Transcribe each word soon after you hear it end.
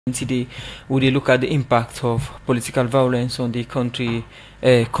Today, we look at the impact of political violence on the country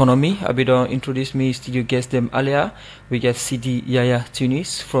economy. Abido introduced me, studio guest them earlier. We get Sidi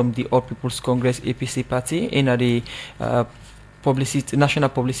Tunis from the All People's Congress APC party in the National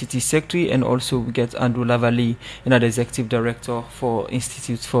Publicity Secretary, and also we get Andrew Lavalley, the Executive Director for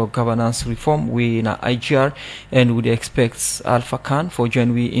Institute for Governance Reform. We in IGR, and we expect Alpha Khan for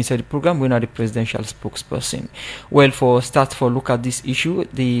join we inside the program. We are the presidential spokesperson. Well, for look at this issue,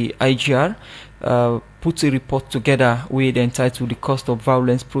 the IGR put a report together with entitled "The Cost of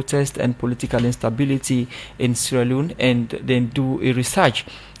Violence, Protest and Political Instability in Sierra Leone," and then do a research.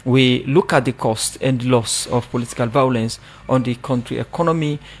 We look at the cost and loss of political violence on the country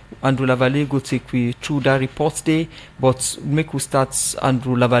economy. Andrew Lavalley go take we through that report today, but make we start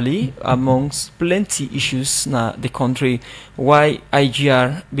Andrew Lavalley amongst plenty issues na the country. Why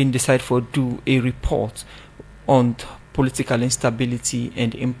IGR been decide for do a report on political instability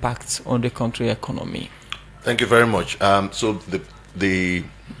and impacts on the country economy? Thank you very much. So the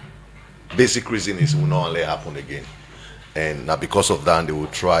basic reason is it will not only happen again. And now because of that, they will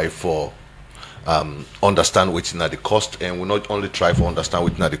try for understand which are the cost, and we'll not only try for understand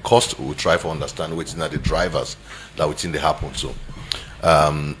which are the cost, we will try for understand which are the drivers that which in they happen. So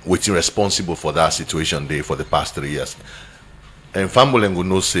which is responsible for that situation there for the past 3 years. And Fambolen will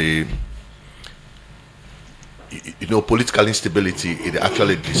know say, political instability, it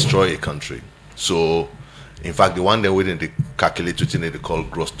actually destroy a country. So in fact, the one that we didn't calculate which they call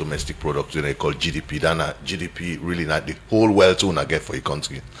gross domestic product, they call GDP. Then GDP really not the whole wealth we get for a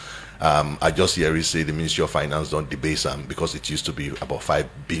country. I just hear you say the Ministry of Finance don't debase them because it used to be about $5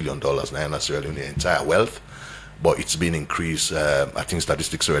 billion now in Sierra Leone, the entire wealth, but it's been increased. I think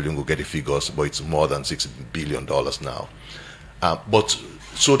Statistics Sierra Leone will get the figures, but it's more than $6 billion now. But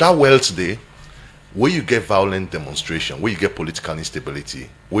so that wealth there, where you get violent demonstration, where you get political instability,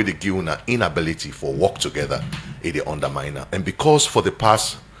 where they give an inability for work together, it undermine. And because for the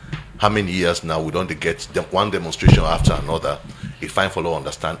past how many years now we don't get one demonstration after another, it fine for all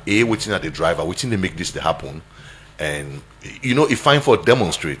understand which are the driver, which they make this to happen. And it fine for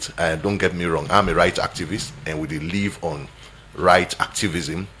demonstrate. And don't get me wrong, I'm a right activist, and we live on right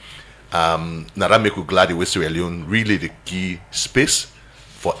activism. Now that make we glad with Sierra Leone really the key space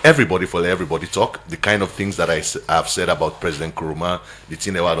for everybody talk. The kind of things that I've said about President Nkrumah, the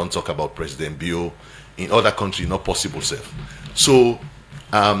thing that I don't talk about President Bio, in other countries not possible safe. So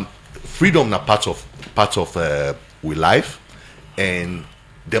freedom are part of we life, and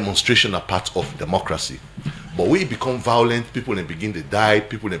demonstration are part of democracy. But when it become violent, people then begin to die,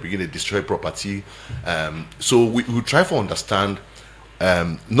 people then begin to destroy property. So we try to understand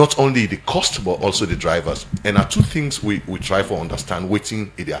not only the cost but also the drivers. And are two things we try to understand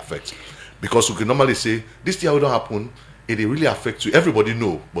waiting it affects. Because we can normally say this thing don't happen, it really affects you. Everybody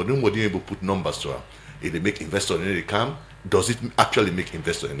know, but nobody able to put numbers to it. It make investor in the camp. Does it actually make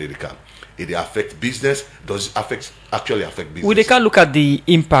investor in the camp? It affect business. Does it actually affect business? We can look at the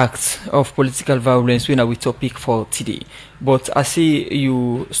impact of political violence when we topic for today. But I see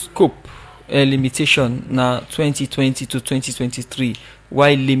you scope a limitation now 2020 to 2023.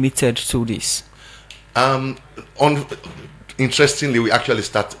 Why limited to this? Interestingly, we actually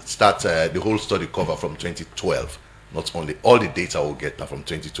start the whole study cover from 2012. Not only all the data we'll get from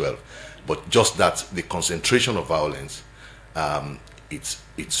 2012, but just that the concentration of violence,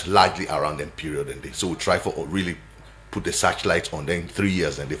 it's largely around them period. And so we try for really put the searchlight on them 3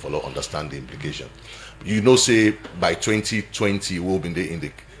 years, and they follow understand the implication. Say by 2020 we'll be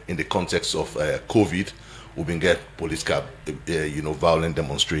in the context of COVID, we've been get political, violent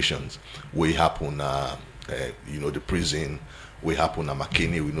demonstrations. We happen, the prison. We happen at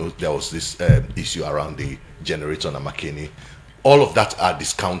McKinney. We know there was this issue around the generator at McKinney. All of that are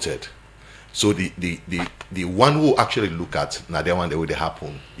discounted. So the one who actually look at now the one that would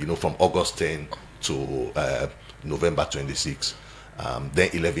happen, from August 10 to November 26. Then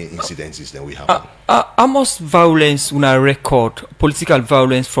 11 incidences then we have. Almost violence on our record, political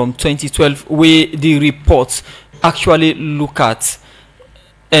violence from 2012, where the reports actually look at,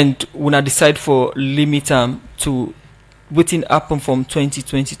 and when I decide for limit to waiting happen from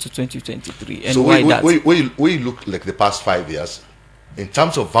 2020 to 2023, and so why that? We look like the past 5 years in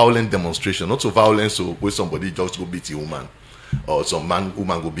terms of violent demonstration, not so violence so where somebody just go beat a woman, or some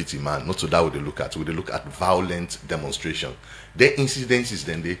woman go beat a man. Not so that would they look at. Would they look at violent demonstration? Their incidences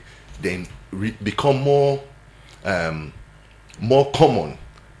then become more common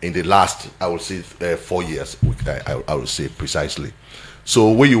in the last, I would say, 4 years. I would say precisely.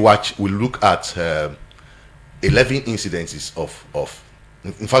 So when you watch, we look at 11 incidences of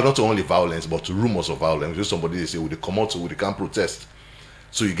in fact, not only violence but rumors of violence. Just somebody they say, "Will they come out? So they can't protest?"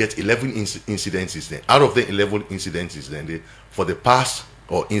 So you get 11 incidences then. Out of the 11 incidences then, for the past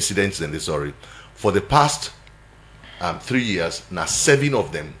 3 years, now 7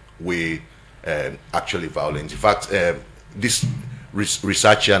 of them were actually violent. In fact, this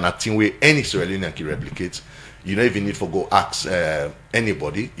research here, and I think where any Sierra Leonean can replicate, you don't even need to go ask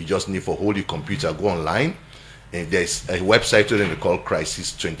anybody. You just need to hold your computer, go online, and there's a website that they call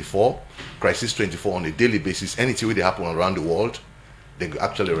Crisis 24. Crisis 24 on a daily basis, anything where they happen around the world, they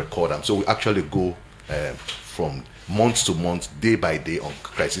actually record them. So we actually go from month to month, day by day on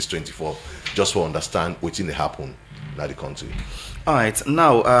Crisis 24, just to understand what's in the happen in the country. All right.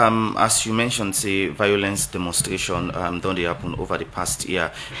 Now, as you mentioned, say violence demonstration don't they happen over the past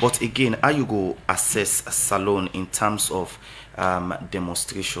year. But again, how you go assess Salone in terms of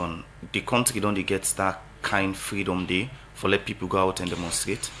demonstration? The country don't they get that kind freedom day for let people go out and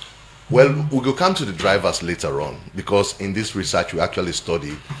demonstrate? Well, we will come to the drivers later on, because in this research we actually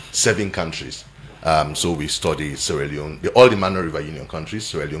study 7 countries. So we study Sierra Leone, all the Mano River Union countries,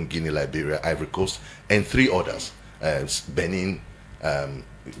 Sierra Leone, Guinea, Liberia, Ivory Coast, and 3 others, Benin,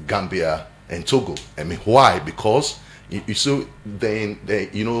 Gambia, and Togo. I mean, why? Because so then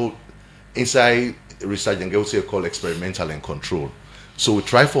you know, inside research and get what called experimental and control. So we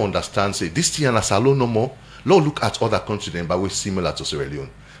try to understand, say this thing and Salone no more. Let's look at other countries then, but we're similar to Sierra Leone.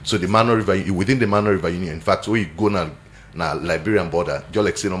 So the Mano River, within the Mano River Union, in fact, when you go na Liberian border, just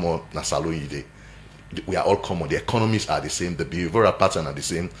like say no more na Salone, we are all common. The economies are the same, the behavioral pattern are the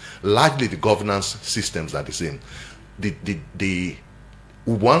same. Largely, the governance systems are the same. We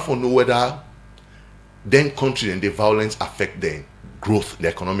want to know whether then country and the violence affect the growth, the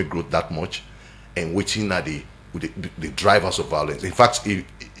economic growth that much, and which are the drivers of violence. In fact,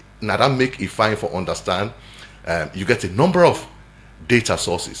 now that make it fine for understand. You get a number of data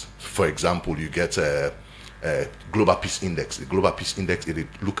sources. For example, you get a Global Peace Index. The Global Peace Index, it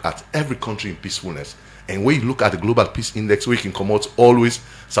look at every country in peacefulness. And when you look at the Global Peace Index, we can come out always,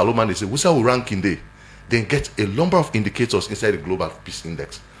 Salomon, they say, what's our ranking there? Then get a number of indicators inside the Global Peace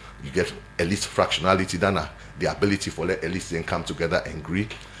Index. You get elite fractionality, then the ability for let elites then come together and agree.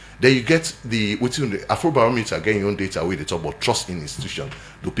 Then you get the Afrobarometer, getting your own data where they talk about trust in institutions.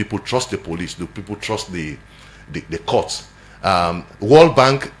 Do people trust the police? Do people trust the courts? World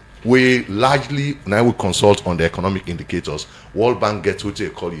Bank, we largely now we consult on the economic indicators. World Bank gets what they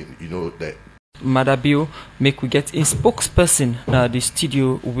call you know the Madabio make we get a spokesperson na the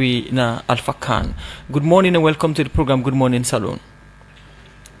studio with na Alpha Khan. Good morning and welcome to the program. Good morning, Salone.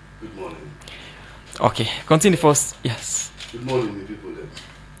 Good morning. Okay, continue first. Yes. Good morning, the people there.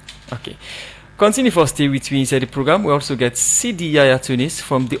 Okay. Continue first stay with me inside the program. We also get Sidi Tunis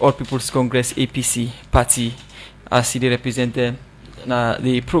from the All People's Congress APC party as Sidi represented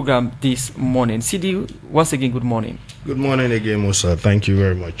the program this morning. Sidi, once again, good morning. Good morning again, Musa. Thank you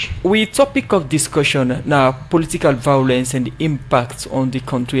very much. We topic of discussion now political violence and the impact on the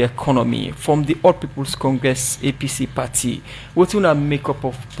country economy from the All People's Congress APC party. What will make up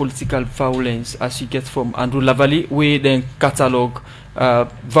of political violence as you get from Andrew Lavalley, we then catalog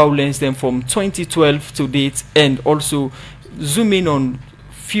violence then from 2012 to date, and also zoom in on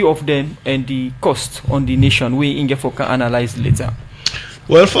few of them and the cost on the nation we in for can analyze later.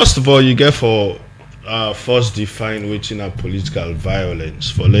 Well, first of all, you get for first define which in a political violence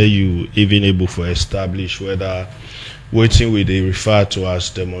for let you even able to establish whether waiting with they refer to as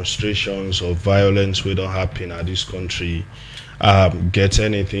demonstrations or violence we don't happen at this country get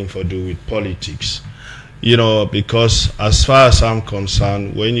anything to do with politics. You know, because as far as I'm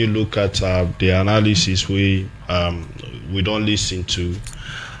concerned, when you look at the analysis we don't listen to,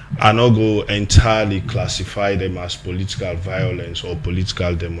 I not go entirely classify them as political violence or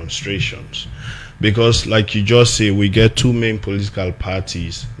political demonstrations. Because like you just say, we get 2 main political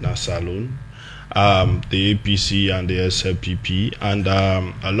parties, na Salone, the APC and the SLPP, and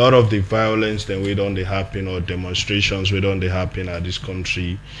a lot of the violence that we don't happen or demonstrations we don't happen at this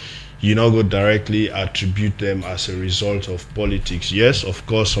country, you not go directly attribute them as a result of politics. Yes, of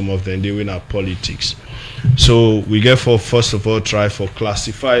course, some of them they win at politics. So we get for first of all try for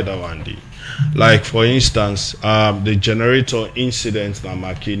classify that one day. Like for instance, the generator incident na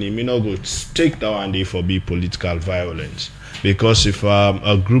Makini, me not go take that one day for be political violence, because if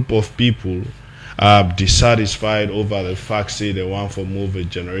a group of people dissatisfied over the fact say they want to move a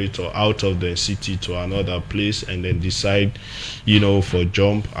generator out of the city to another place and then decide, you know, for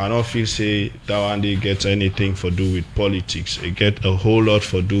jump, I don't feel say that one day get anything for do with politics. It get a whole lot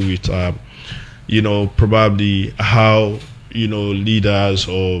for do with you know, probably how, you know, leaders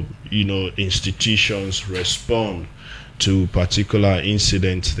or, you know, institutions respond to particular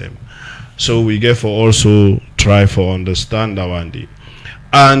incidents them. So we get for also try for understand that one day.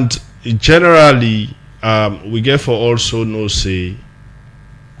 And generally, we get for also no say,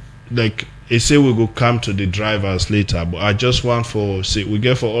 like they say we go come to the drivers later, but I just want for say we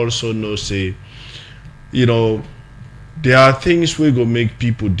get for also no say, you know, there are things we go make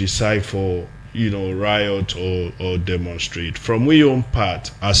people decide for, you know, riot or demonstrate. From we own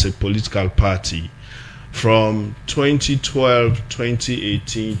part as a political party, from 2012,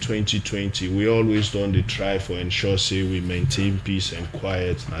 2018, 2020, we always done the try for ensure say we maintain peace and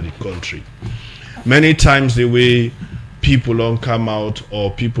quiet in the country. Many times the way people don't come out,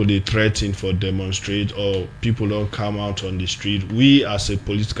 or people they threaten for demonstrate, or people don't come out on the street, we as a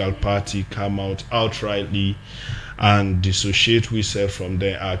political party come out outrightly and dissociate ourselves from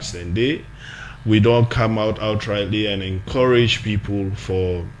their acts. And we don't come out outrightly and encourage people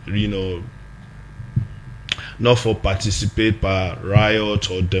for, you know, not for participate by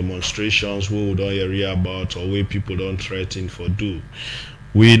riot or demonstrations we don't hear about, or where people don't threaten for do.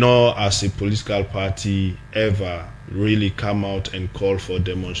 We know as a political party ever really come out and call for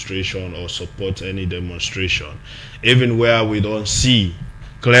demonstration or support any demonstration, even where we don't see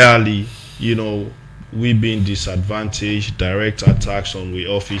clearly, you know, we being disadvantaged, direct attacks on we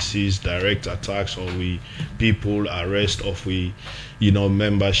offices, direct attacks on we people, arrest of we, you know,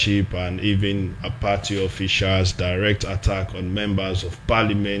 membership and even a party officials, direct attack on members of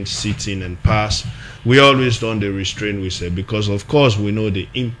parliament sitting and pass. We always done the restraint, we say, because of course we know the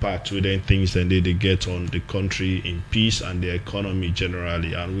impact within things that they get on the country in peace and the economy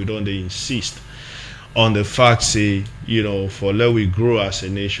generally, and we don't insist on the fact say, you know, for let we grow as a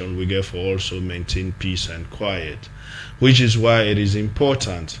nation, we get for also maintain peace and quiet, which is why it is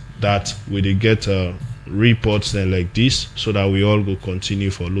important that we get reports then like this, so that we all go continue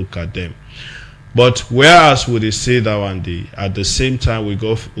for look at them. But whereas we say that one day, at the same time we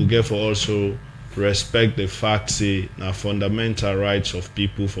get for also respect the fact say now fundamental rights of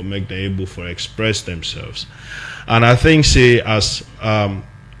people for make them able for express themselves. And I think say as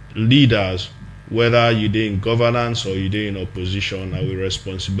leaders, whether you're in governance or you're in opposition, our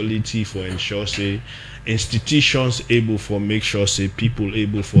responsibility for ensure say institutions able for make sure say people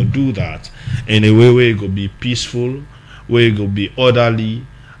able for do that in a way where it go be peaceful, where it go be orderly,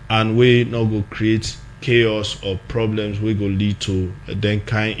 and where not go create chaos or problems we go lead to then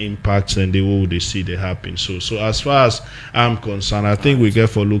kind impacts and the way they see they happen. So as far as I'm concerned, I think we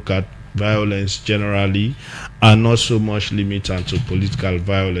get for look at violence generally and not so much limited to political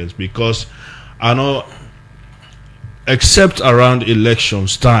violence, because I know except around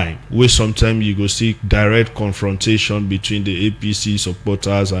elections time, where sometimes you go see direct confrontation between the APC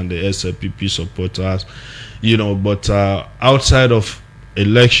supporters and the SLPP supporters, you know, but outside of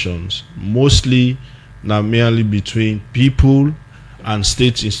elections, mostly now merely between people and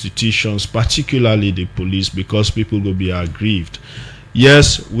state institutions, particularly the police, because people will be aggrieved.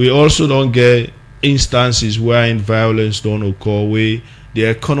 Yes, we also don't get instances where violence don't occur, where the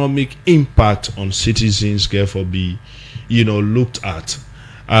economic impact on citizens therefore be, you know, looked at.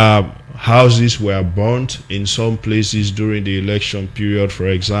 Houses were burnt in some places during the election period, for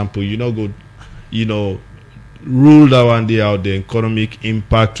example. You know, go, you know, rule that one day out the economic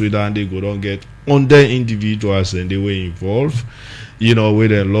impact with that, they go don't get on their individuals and they were involved, you know, where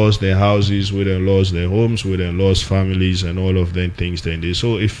they lost their houses, where they lost their homes, where they lost families and all of them things then they.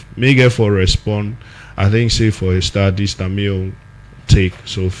 So if me get for respond, I think say for a start this Tamil take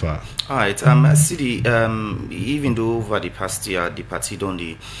so far. All right, Sidi, even though over the past year the party don't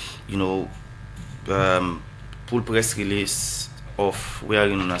the, you know, pull press release of where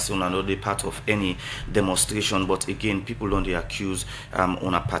you know not the part of any demonstration, but again people don't they accuse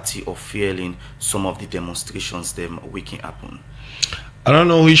on a party of failing some of the demonstrations them waking happen. I don't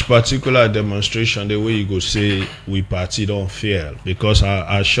know which particular demonstration the way you go say we party don't fail, because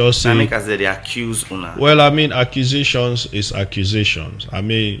I sure say as they accuse una. Well, I mean accusations is accusations. I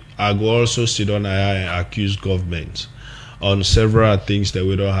mean I go also sit on and accuse government on several things that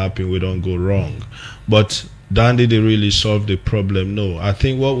we don't happen, we don't go wrong. But then did they really solve the problem? No. I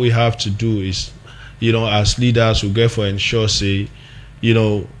think what we have to do is, you know, as leaders we get for ensure say, you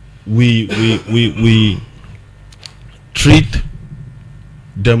know, we treat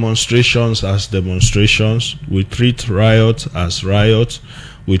demonstrations as demonstrations, we treat riots as riots,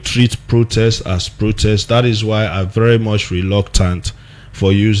 we treat protests as protests. That is why I'm very much reluctant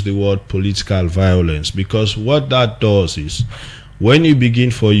for use the word political violence, because what that does is when you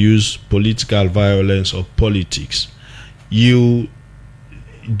begin for use political violence or politics, they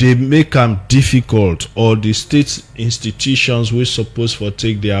make them difficult, or the state institutions which supposed for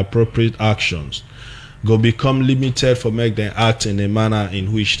take the appropriate actions go become limited for make them act in a manner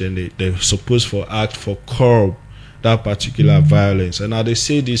in which then they're supposed for act for curb that particular violence. And I dey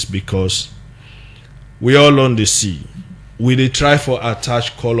say this because we all on the sea. We dey try for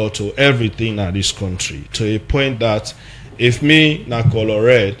attach color to everything in this country, to a point that if me na color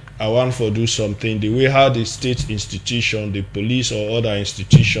red, I want for do something, the way how the state institution, the police or other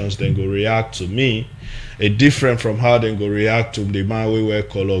institutions then go react to me, is different from how they go react to the man we wear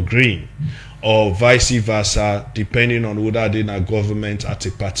color green, or vice versa, depending on whether they na government at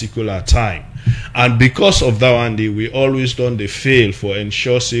a particular time. And because of that one day, we always done the fail for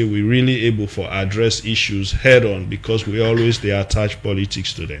ensure say we really able for address issues head on, because we always they attach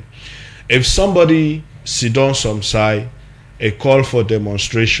politics to them. If somebody sit down some side, a call for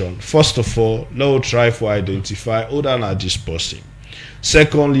demonstration, first of all, let's try for identify who than this person.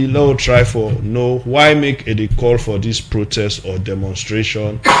 Secondly, let's try for know why make a call for this protest or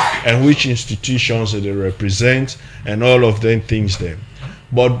demonstration, and which institutions they represent, and all of them things them.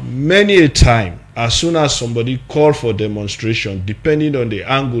 But many a time, as soon as somebody call for demonstration, depending on the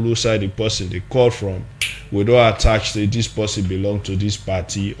angle side the person they call from, we don't attach say this person belong to this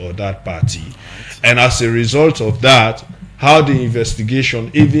party or that party. And as a result of that, how the investigation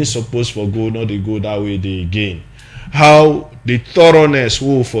even supposed for go, not they go that way they again. How the thoroughness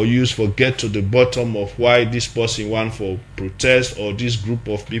will for use for get to the bottom of why this person want for protest, or this group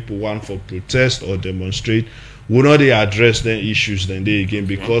of people want for protest or demonstrate, will not they address them issues then they again,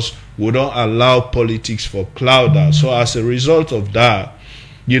 because we don't allow politics for cloud that. So as a result of that,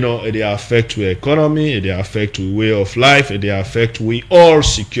 you know, they affect we economy, they affect we way of life, they affect we all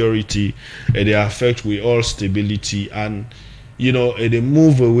security, they affect we all stability, and you know, they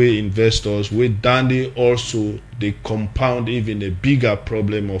move away investors. With dandy also they compound even a bigger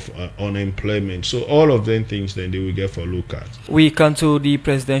problem of unemployment. So all of them things then they will get for look at. We come to the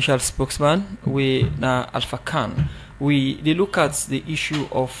presidential spokesman, we na Alpha Khan. They look at the issue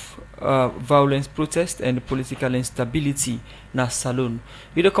of violence, protest, and political instability na Salone.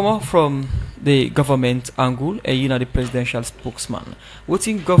 You come out from the government angle, and you know the presidential spokesman. What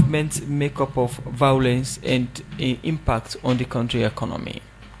in government makeup of violence and impact on the country economy?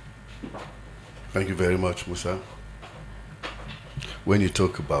 Thank you very much, Musa. When you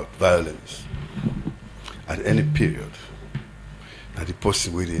talk about violence at any period, at the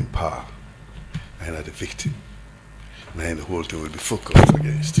person within power and at the victim, and the whole thing will be focused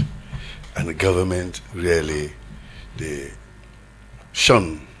against. And the government really, they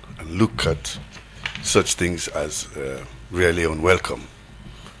shun and look at such things as really unwelcome.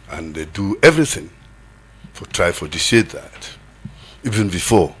 And they do everything for try for dissuade that. Even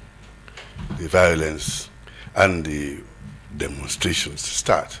before the violence and the demonstrations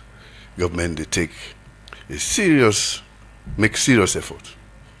start, government they take a serious, make serious effort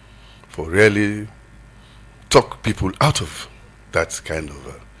for really talk people out of that kind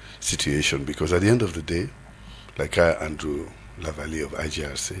of situation, because at the end of the day, like Andrew Lavalley of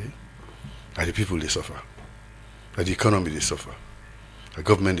IGR say, are the people they suffer, are the economy they suffer, the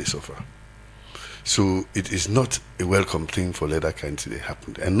government they suffer. So it is not a welcome thing for let that kind of thing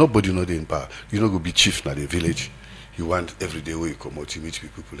happen. And nobody know they in power. You know go be chief na the village. You want every day where you come out, you meet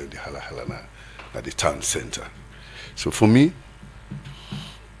people in the hala at the town center. So for me,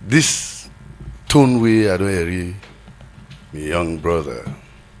 this tone way I don't hear my young brother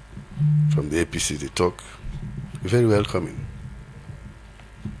from the APC they talk, very welcoming.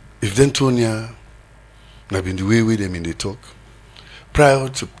 If then Tonya have been the way with them in the talk, prior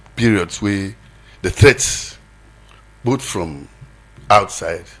to periods where the threats, both from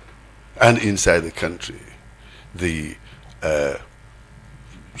outside and inside the country, the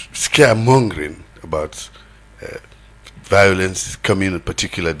scaremongering about violence coming at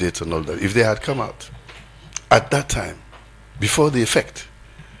particular dates and all that, if they had come out at that time, before the effect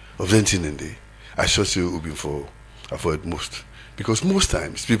of the day, I should say it would be for avoid most. Because most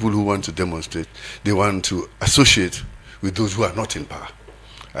times, people who want to demonstrate, they want to associate with those who are not in power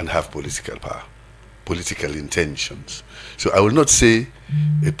and have political power, political intentions. So I will not say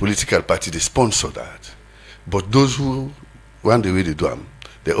a political party, they sponsor that. But those who want the way they do them,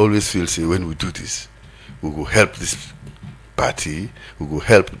 they always feel, say, when we do this, we will help this party, we will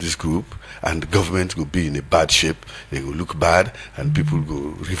help this group, and the government will be in a bad shape, they will look bad, and people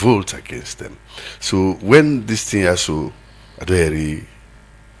will revolt against them. So when this thing also, Adoyeri,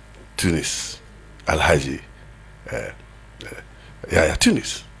 Tunis, Alhaji,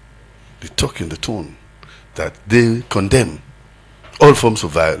 Tunis, they talk in the tone that they condemn all forms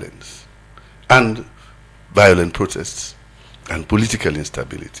of violence and violent protests and political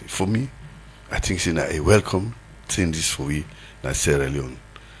instability. For me, I think it's a welcome thing this for we in Sierra Leone.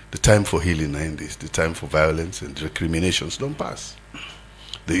 The time for healing in this, the time for violence and recriminations don't pass.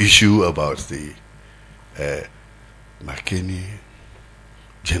 The issue about the McKinney,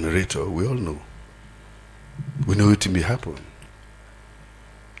 generator, we all know. We know it may happen.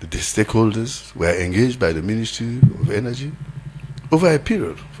 The stakeholders were engaged by the Ministry of Energy over a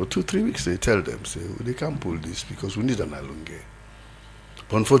period for 2-3 weeks. They tell them, say, well, they can't pull this because we need an alunge.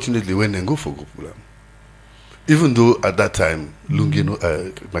 But unfortunately, when they go for Gopulam, even though at that time,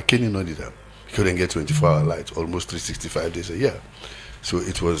 McKinney nodded them, he couldn't get 24-hour light, almost 365 days a year. So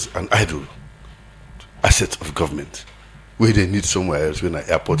it was an idle asset of government, where they need somewhere else when an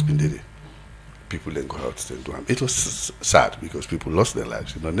airport been there. People then go out and do it. It was sad because people lost their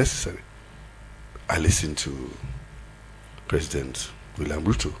lives. It's not necessary. I listened to President William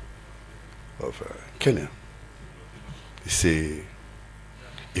Ruto of Kenya. He say,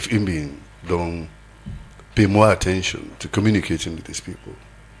 if Imbi don't pay more attention to communicating with these people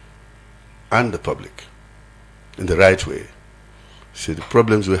and the public in the right way, say the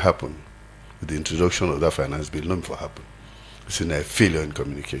problems will happen with the introduction of that finance bill, not for happen. It's a failure in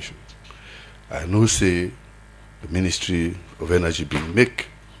communication. I know say the Ministry of Energy been make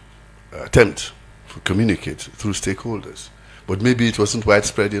attempt to communicate through stakeholders, but maybe it wasn't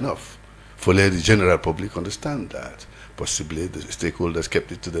widespread enough for let the general public understand that. Possibly the stakeholders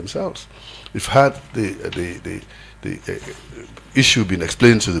kept it to themselves. If had the issue been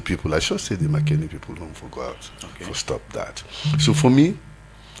explained to the people, I should say the McKinney people don't forgo out for stop that. So for me,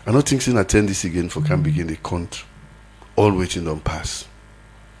 I don't think since attend this again for can begin the count all waiting on pass.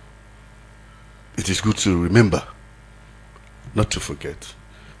 It is good to remember, not to forget,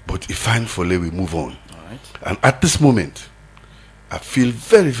 but if fine for let we move on. All right. And at this moment, I feel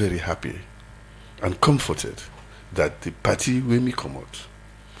very, very happy and comforted that the party when me come out,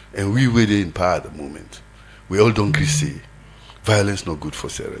 and we were there in power at the moment, we all don't agree say violence not good for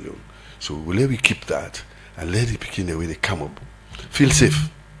Sierra Leone. So let we keep that and let it begin the way they come up. Feel safe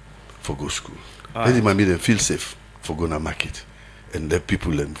for go school. Let them make them feel safe for going to market. And let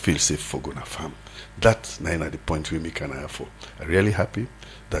people then feel safe for going to farm. That's the point we make an eye for. I'm really happy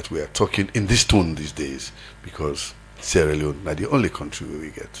that we are talking in this tone these days because Sierra Leone is the only country where we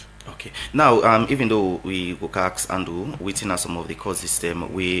get. Okay. Now, even though we go ask Andrew, within some of the causes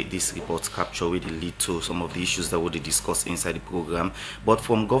where this report capture will lead to some of the issues that will be discussed inside the program, but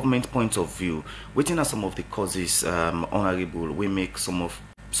from government point of view, within some of the causes, honorable, we make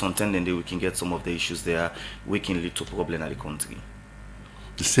sometimes we can get some of the issues there, we can lead to problem in the country.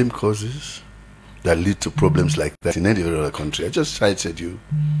 The same causes that lead to problems like that in any other country. I just cited you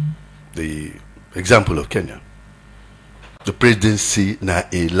the example of Kenya. The presidency now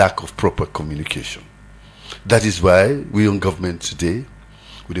a lack of proper communication. That is why we in government today,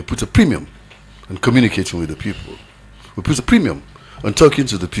 we put a premium on communicating with the people. We put a premium on talking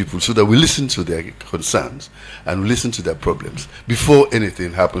to the people so that we listen to their concerns and we listen to their problems before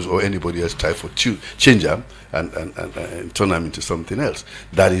anything happens or anybody else try for change them and turn them into something else.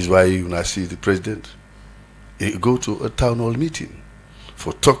 That is why you now see the president go to a town hall meeting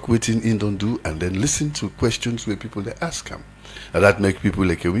for talk waiting in don't do and then listen to questions where people they ask him. And that make people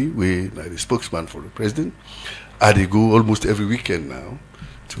like we like the spokesman for the president. And they go almost every weekend now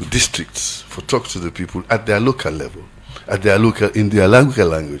to districts for talk to the people at their local level, at their local in their local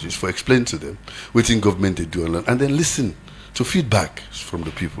languages for explain to them what in government they do and then listen to feedback from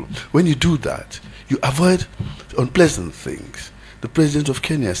the people. When you do that, you avoid unpleasant things. The president of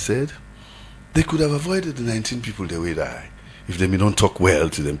Kenya said they could have avoided the 19 people they will die if they don't talk well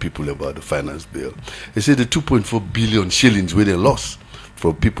to them people about the finance bill. They say the 2.4 billion shillings where they lost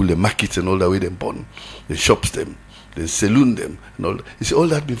for people they market and all that way they born, they shops them, they saloon them and all. You see all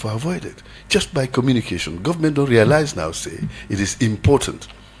that before avoided just by communication. Government don't realize now say it is important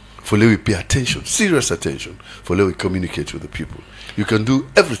for let we pay attention, serious attention, for let we communicate with the people. You can do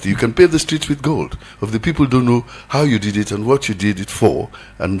everything. You can pave the streets with gold. If the people don't know how you did it and what you did it for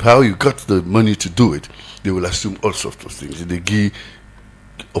and how you got the money to do it, they will assume all sorts of things. They give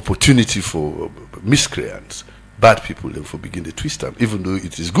opportunity for miscreants, bad people, then for begin to twist them. Even though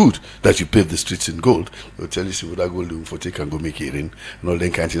it is good that you pave the streets in gold, they'll tell you, see what that gold for take and go make it in, and all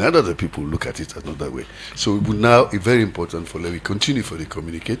that kind of thing. And other people look at it as not that way. So it would now be very important for let we continue for the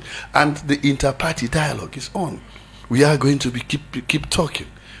communicate, and the inter-party dialogue is on. We are going to be keep talking.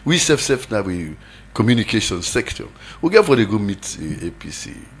 We self now we communication section. We get for the go meet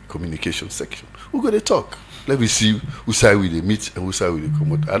APC communication section. We're going to talk. Let me see who side we they meet and who side we they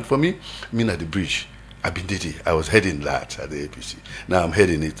come out. And for me at the bridge, I've been did it. I was heading that at the APC. Now I'm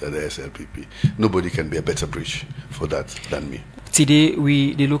heading it at the SLPP. Nobody can be a better bridge for that than me. Today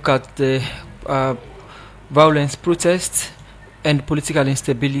we look at the violence, protests, and political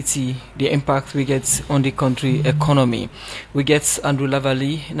instability, the impact we get on the country economy. We get Andrew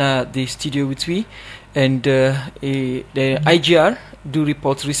Lavalley na the studio with we, And the IGR do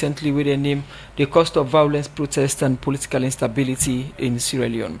report recently with the name The Cost of Violence, Protest and Political Instability in Sierra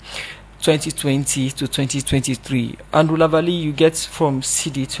Leone, 2020 to 2023. Andrew Lavalley, you get from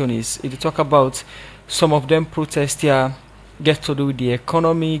Sidi Tunis. If you talk about some of them protests here, get to do with the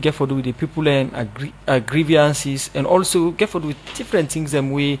economy, get to do with the people and grievances, and also get to do with different things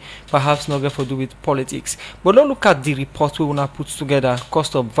and we perhaps not get to do with politics. But let's look at the report we want to put together,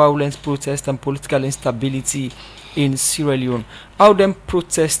 Cost of Violence, Protest and Political Instability in Sierra Leone. How them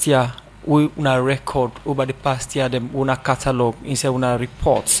protests here we want record over the past year, them want catalog instead of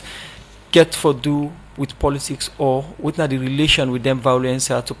reports, get to do with politics or with the relation with them violence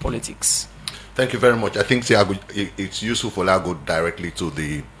to politics. Thank you very much. I think it's useful for us to go directly to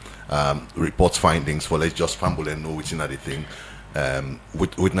the report findings for let's just fumble and know which is the thing.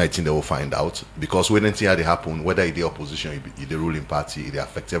 With 19 they will find out, because when anything they happen, whether it's the opposition, it's the ruling party, it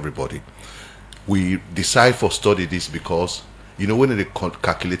affects everybody. We decide for study this because you know when they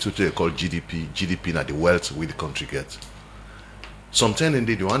calculate what they call GDP not the wealth we the country gets. Sometimes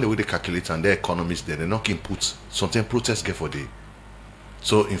indeed the one way they calculate and their economists they're not inputs. Sometimes protests get for day.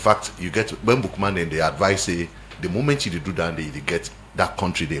 So in fact, you get when Bookman and they advise say the moment you do that, they get that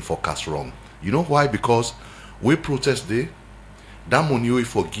country they forecast wrong. You know why? Because we protest day, that money we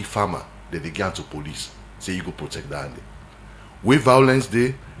forgive farmer, that they get to police, say you go protect that day. We violence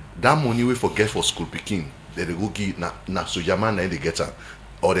day, that money we forget for school picking, that they go give na soldier man and they get her,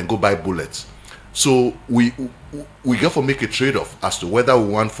 or then go buy bullets. So we get for make a trade-off as to whether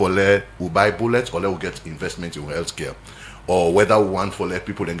we want for we buy bullets or we get investment in healthcare. Or whether we want for let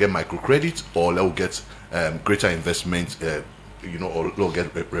people then get microcredit or let get greater investment, you know, or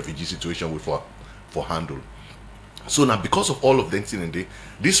let get refugee situation with for handle. So now because of all of them in the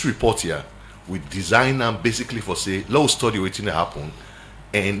this report here, we design them basically for say let's study what's going to happen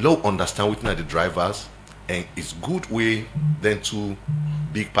and let's understand what are the drivers, and it's good way then to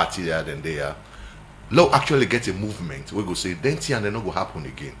big party there than they are. Let's actually get a movement. We go say then and then not go happen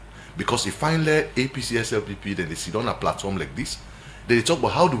again. Because if finally APC SLPP then they sit on a platform like this, then they talk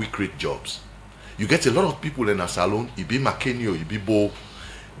about how do we create jobs. You get a lot of people in a salon, it be McKinney or it be Bo,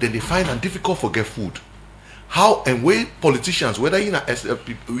 then they find it difficult to get food. How and where politicians, whether in a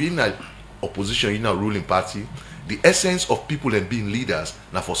SLPP, in a opposition, in a ruling party, the essence of people and being leaders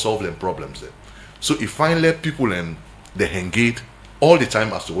now for solving problems there. So if finally people and they engage all the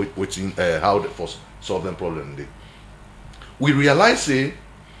time as to waiting how they for solving problem. We realize say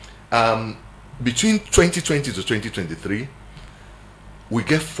between 2020 to 2023, we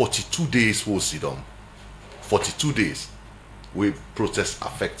get 42 days for sit down. 42 days we protests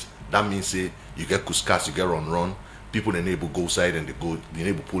affect. That means say you get kuskas, you get run. People enable go side and they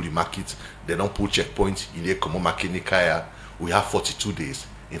enable pull the market. They don't pull checkpoints. You need come on market nikaya. We have 42 days.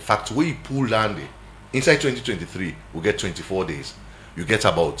 In fact, we pull land inside 2023, we get 24 days. You get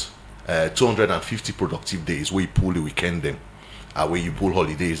about 250 productive days where you pull the weekend them. Where you pull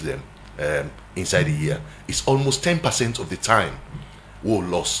holidays then inside the year. It's almost 10% of the time we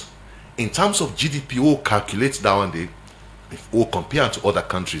lost. In terms of GDP, we'll calculate that one day, if we'll compare to other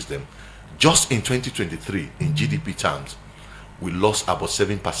countries then, just in 2023, in GDP terms, we lost about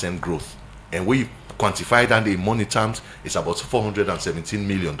 7% growth. And we quantify that in money terms, it's about $417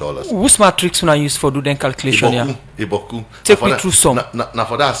 million. What's matrix when I use for doing calculation here? Iboku. Take me through some. Now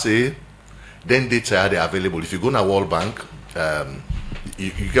for that say, then data are available. If you go to World Bank,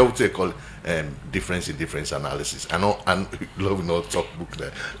 you get what they call difference in difference analysis. I know, and love not talk book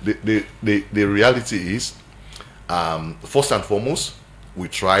there. The reality is, first and foremost, we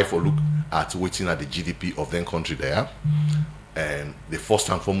try for look at waiting at the GDP of then country there, and the first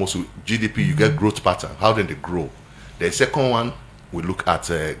and foremost GDP you get growth pattern. How then they grow? The second one we look at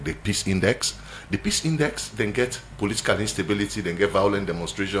the peace index. The peace index then get political instability, then get violent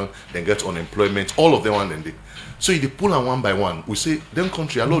demonstration, then get unemployment, all of them one then they. So if you pull on one by one, we say them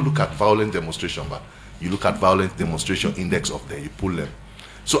country, I don't look at violent demonstration, but you look at violent demonstration index of them, you pull them.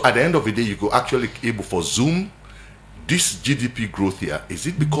 So at the end of the day, you go actually able for zoom this GDP growth here. Is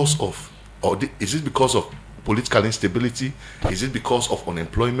it because of is it because of political instability? Is it because of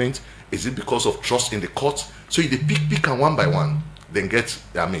unemployment? Is it because of trust in the courts? So if they pick and one by one, then get,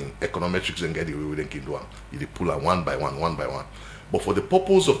 econometrics and get the way we can do one. You pull on one by one. But for the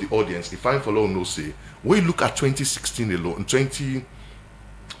purpose of the audience, if I follow no say, when you look at 2016 alone,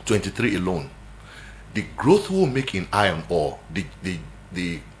 2023 alone, the growth we will make in iron ore, the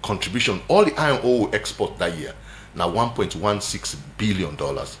contribution, all the iron ore we export that year, now $1.16 billion.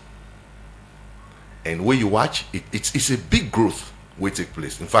 And when you watch, it's a big growth will take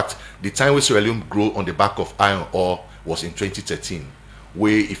place. In fact, the time we Sierra Leone grow on the back of iron ore was in 2013,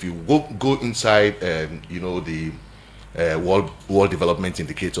 where if you go inside, you know, the world development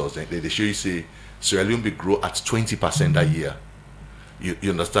indicators, they show you say Sierra Leone will grow at 20% a year. You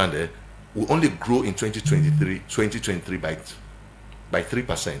understand? We only grow in 2023 by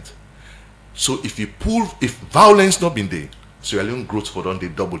 3%. So if violence not been there, Sierra Leone growth for on the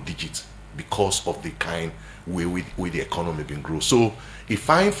double digits because of the kind way the economy been grow. So if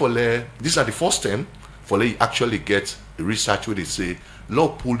fine for these are the first time for you actually get the research where they say,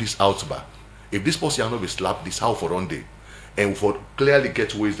 Lord, pull this out back. If this person not be slapped, this how for one day. And for clearly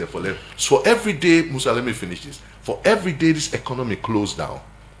get ways there for them. So every day, Musa, let me finish this. For every day this economy closed down,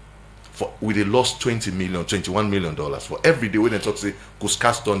 we they lost $21 million. For every day when they talk say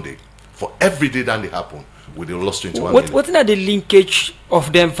Kuskas Sunday, for every day that they happen, we they lost 21 million. What is the linkage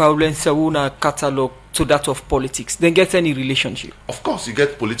of them violence Sauna catalog to that of politics? Then get any relationship? Of course, you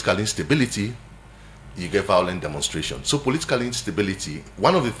get political instability, you get violent demonstration. So political instability,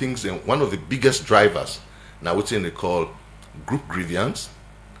 one of the things and one of the biggest drivers, now what they call group grievance,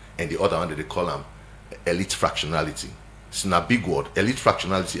 and the other one that they call them elite fractionality. It's not a big word. Elite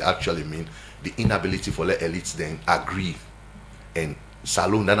fractionality actually means the inability for the elites then agree. And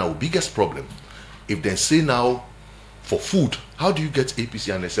Salon, that's our biggest problem. If they say now for food, how do you get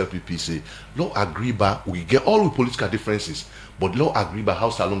APC and SLPP say, law agree by, we get all the political differences, but law agree by how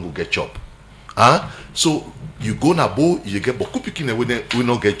Salon will get job. So you go Nabo, you get Boku picking we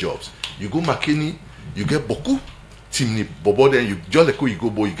not get jobs. You go Makeni, you get Boku Timni Bobo, then you just like you go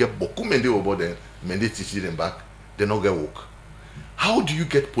boy, you get Boku Mende Bobo, then Mende TC them back, they not get work. How do you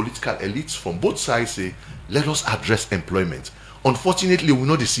get political elites from both sides say, let us address employment? Unfortunately, we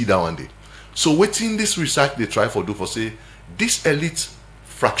know they see that one day. So waiting this research they try for do for say, this elite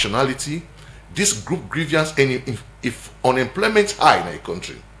fractionality, this group grievance, and if unemployment high in a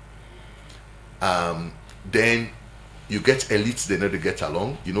country, then you get elites, they know they get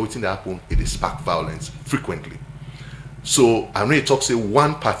along. You know what's in the happen? It is spark violence frequently. So I know it talks say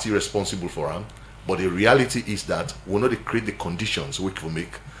one party responsible for them, but the reality is that we know they create the conditions which will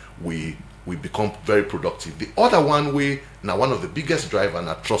make we become very productive. The other one way, now one of the biggest driver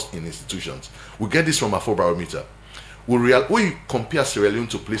and trust in institutions. We get this from Afrobarometer. We compare Sierra Leone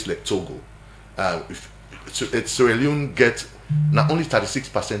to a place like Togo. Sierra Leone get not only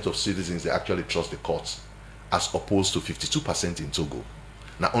 36% of citizens they actually trust the courts, as opposed to 52% in Togo.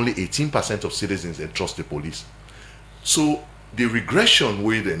 Now only 18% of citizens they trust the police. So the regression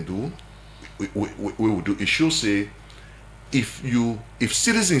we then do, we will do, it should say if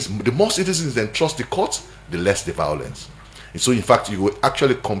citizens, the more citizens then trust the courts, the less the violence. And so in fact you will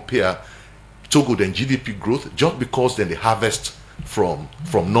actually compare Togo then GDP growth just because then they harvest from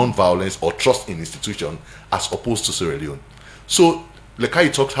non-violence or trust in institutions as opposed to Sierra Leone. So like how you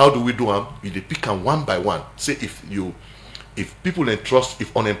talked, how do we do them? You pick them one by one. Say if people then trust,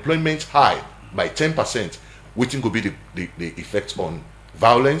 if unemployment high by 10%, which will be the effect on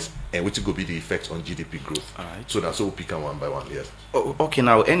violence and which will be the effect on GDP growth. All right. So that's how we pick them one by one, yes. Okay,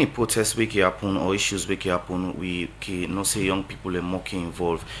 now any protests we can happen or issues we can happen, we can not say young people are more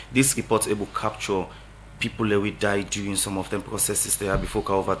involved. This report able to capture people that will die during some of them processes there before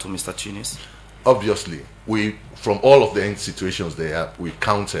go over to Mr. Tunis? Obviously, we from all of the situations there, we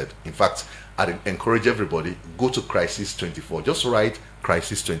counted. In fact, I encourage everybody, go to Crisis 24. Just write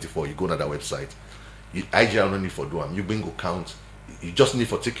Crisis 24. You go to that website. IGL no need for do them. You bingo count. You just need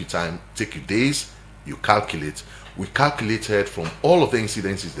for take your time, take your days, you calculate. We calculated from all of the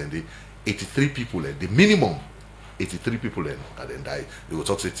incidences then the 83 people the minimum 83 people then died. We will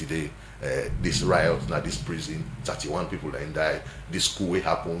talk today, this riot, now this prison, 31 people then died, this school way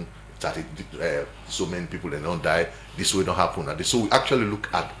happened, so many people then don't die, this way don't happen. So we actually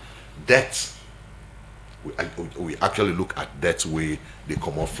look at deaths. We actually look at deaths where they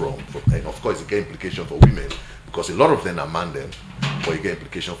come off from. And of course it get implication for women, because a lot of them are man them, but it get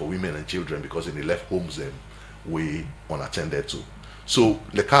implication for women and children because they left homes them we unattended to. So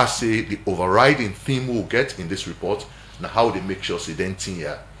like I say, the overriding theme we'll get in this report, now how they make sure say then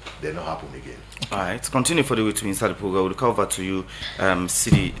here they not happen again. Alright, continue for the way to inside the program. We'll come over to you,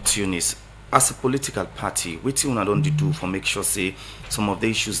 Sidi Tunis. As a political party, what do you don't do for make sure say some of the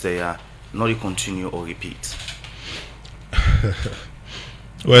issues they are not continue or repeat?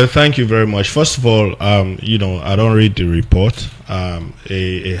 Well, thank you very much. First of all, you know, I don't read the report.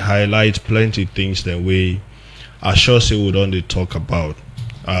 It highlights plenty of things that I sure say we don't talk about.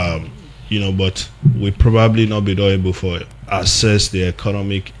 You know, but we probably not be able to assess the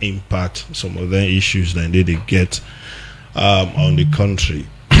economic impact, some of the issues that they get on the country.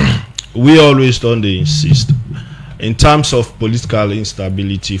 We always don't insist. In terms of political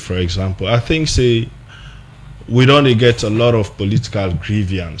instability, for example, I think say we don't get a lot of political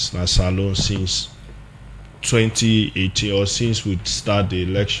grievance na Salone since 2018 or since we start the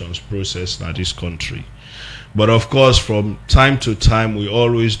elections process in this country. But of course, from time to time, we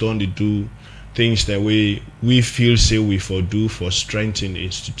always don't do things that we feel say we for do for strengthen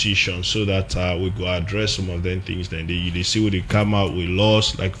institutions so that we go address some of them things. Then they see when they come out with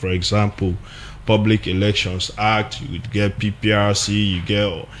laws, like for example, Public Elections Act, you would get PPRC, you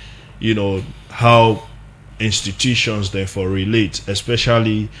get, you know, how institutions therefore relate,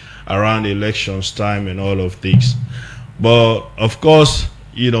 especially around elections time and all of these. But of course,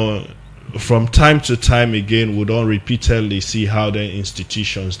 you know, from time to time again, we don't repeatedly see how the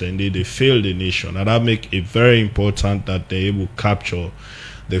institutions then they fail the nation, and that make it very important that they able to capture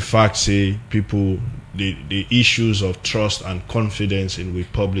the fact, say people the issues of trust and confidence in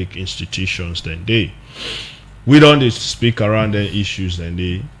with public institutions then we don't speak around the issues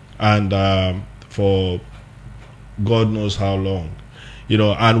then and for God knows how long, you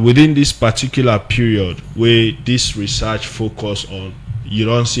know. And within this particular period where this research focus on, you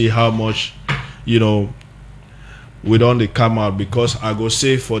don't see how much, you know, we don't come out, because I go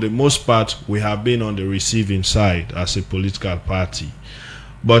say for the most part we have been on the receiving side as a political party.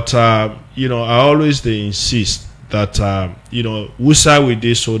 But you know, I always insist that you know, we side with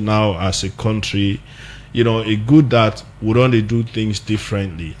this so now as a country, you know, it's good that we don't do things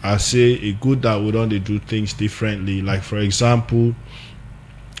differently. I say it's good that we don't do things differently. Like for example,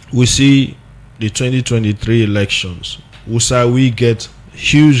 we see the 2023 elections. We get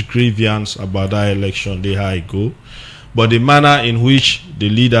huge grievance about that election, how it go. But the manner in which the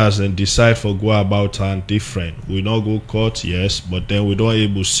leaders and decide for go about are different. We not go court, yes, but then we don't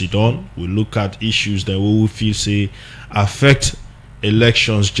able to sit down. We look at issues that we will feel say affect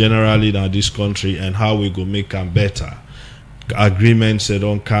elections generally in this country and how we go make them better. Agreements that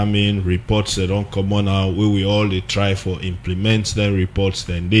don't come in, reports that don't come on now, we all they try for implement them reports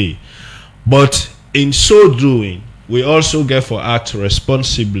then they. But in so doing, we also get for act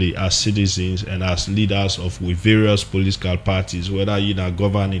responsibly as citizens and as leaders of with various political parties, whether in a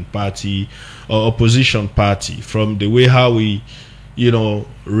governing party or opposition party, from the way how we, you know,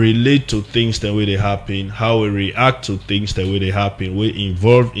 relate to things the way they happen, how we react to things the way they happen, we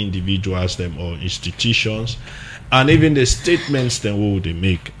involve individuals them or institutions, and even the statements then we would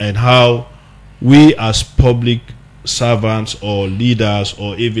make, and how we as public servants or leaders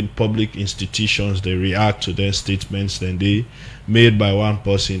or even public institutions they react to their statements then they made by one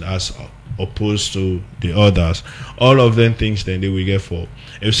person as opposed to the others. All of them things then they will get for.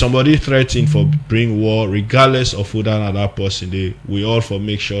 If somebody threatening for bring war, regardless of who that person we all for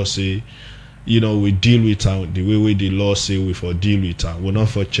make sure say, you know, we deal with them the way the law say we for deal with them. We're not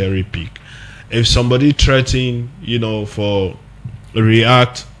for cherry pick. If somebody threatening, you know, for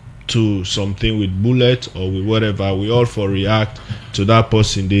react to something with bullet or with whatever, we all for react to that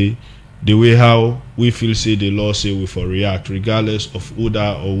person the way how we feel say the law say we for react, regardless of who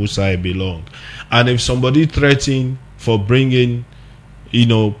that or who side belong. And if somebody threatening for bringing, you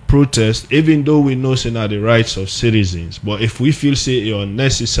know, protest, even though we know say not the rights of citizens, but if we feel say it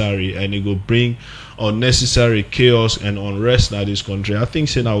unnecessary and it go bring unnecessary chaos and unrest in this country, I think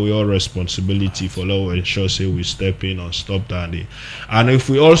say now we all responsibility for law ensure say we step in and stop that. And if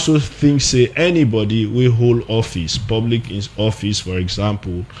we also think say anybody we hold office, public office for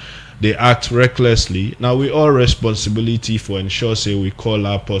example, they act recklessly, now we all responsibility for ensure say we call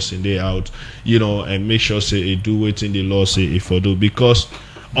our person they out, you know, and make sure say they do what in the law say if for do, because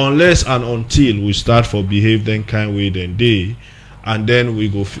unless and until we start for behave then kind way then they, and then we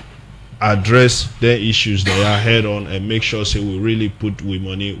go address their issues they are head on and make sure say we really put we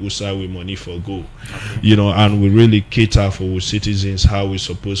money usai we money for go, you know, and we really cater for we citizens how we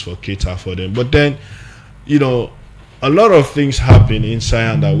supposed for cater for them. But then, you know, a lot of things happen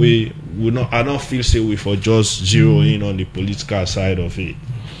inside and that we not, I don't feel say we for just zero in on the political side of it.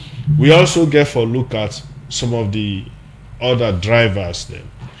 We also get for look at some of the other drivers then.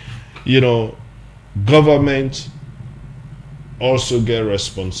 You know, government also get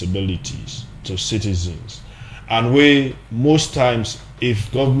responsibilities to citizens, and we most times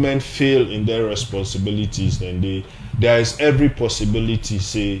if government fail in their responsibilities then there is every possibility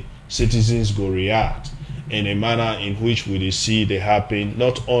say citizens go react in a manner in which we see they happen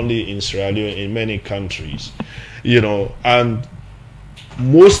not only in Sierra Leone, in many countries, you know. And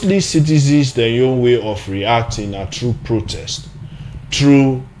mostly citizens their own way of reacting are through protest,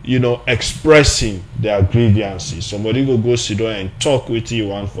 through, you know, expressing their grievances. Somebody go sit down and talk with you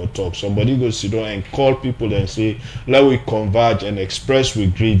one for talk. Somebody go sit down and call people and say, let we converge and express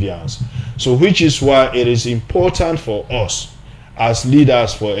with grievance. So which is why it is important for us as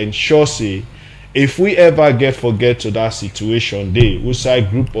leaders for ensure say if we ever forget to that situation, outside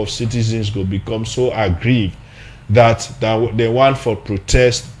group of citizens go become so aggrieved that they want for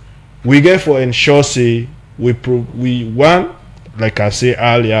protest, we get for ensure say we want, like I say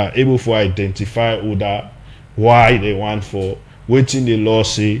earlier, able to identify why they want for waiting the law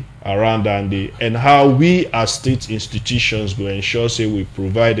say around and how we as state institutions go ensure say we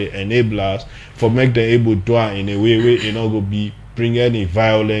provide the enablers for make them able to do it in a way where it not go be bring any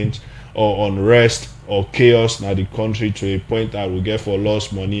violence or unrest or chaos in the country to a point that we get for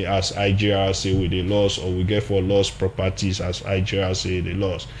lost money as IGR say with the loss, or we get for lost properties as IGR say the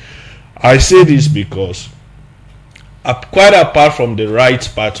loss. I say this because quite apart from the right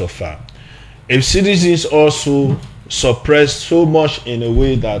part of it, if citizens also suppress so much in a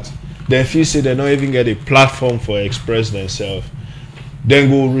way that they feel say they don't even get a platform for express themselves, then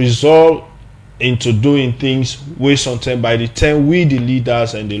go result into doing things where sometimes by the time we the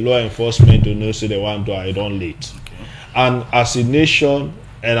leaders and the law enforcement don't know say they want to do it on late. Okay. And as a nation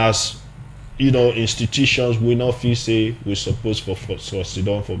and as institutions, we not feel say we're supposed for sit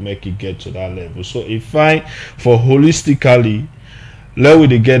down for make it get to that level. So it's fine for holistically let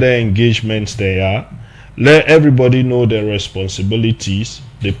we get the engagements there. Let everybody know their responsibilities.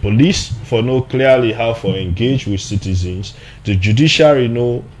 The police for know clearly how to engage with citizens. The judiciary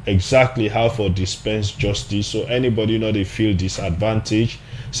know exactly how to dispense justice. So anybody they feel disadvantaged,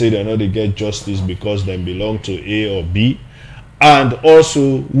 say they know they get justice because they belong to A or B. And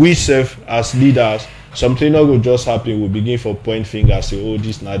also we serve as leaders. Something not will just happen. We begin for point fingers, say, oh,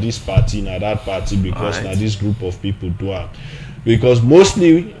 this party, now that party, because now this group of people do it. Because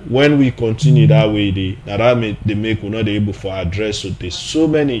mostly when we continue that way, they make we're not able to address. So there's so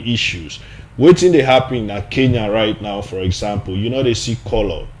many issues. Waiting they happen in Kenya right now, for example, they see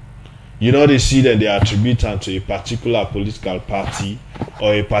color. They see that they attribute them to a particular political party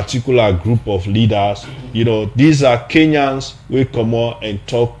or a particular group of leaders. These are Kenyans. We come out and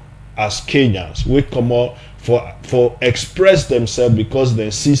talk as Kenyans. We come out for express themselves because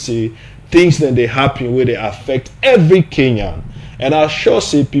they see things that they happen where they affect every Kenyan. And I sure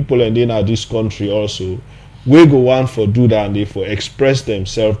say people in this country also we go on for do that and they for express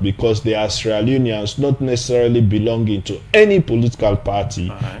themselves because they are Sierra Leoneans, not necessarily belonging to any political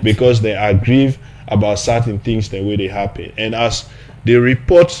party, because they are aggrieved about certain things the way they happen. And as the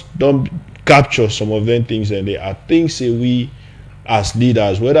reports don't capture some of them things, and they are things that we as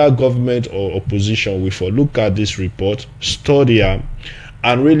leaders, whether government or opposition, we for look at this report, study them,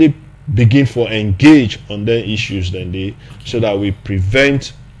 and really begin for engage on their issues so that we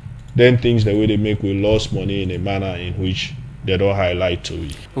prevent then things the way they make we lose money in a manner in which they don't highlight to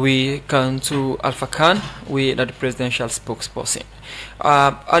it. We come to Alpha Khan, we are the presidential spokesperson.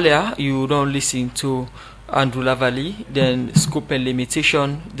 Earlier you don't listen to Andrew Lavalley, then scope and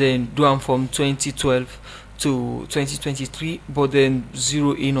limitation, then do them from 2012 to 2023, but then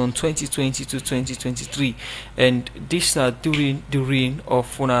zero in on 2020 to 2023, and this during the reign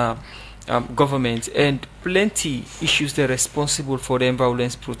of government, and plenty issues they're responsible for the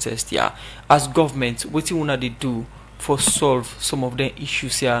violence protest. Yeah, as government, what you wanna do for solve some of the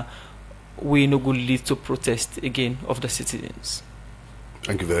issues here? We no good lead to protest again of the citizens.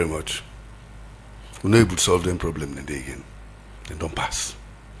 Thank you very much. We know able to solve them problem then they again. They don't pass.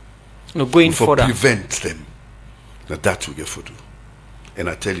 No going for further. Prevent them. Now that we get for do. And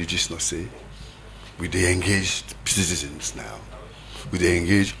I tell you just not say we they engage citizens now. We they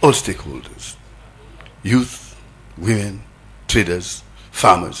engage all stakeholders. Youth, women, traders,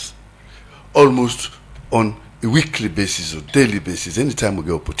 farmers. Almost on a weekly basis or daily basis, anytime we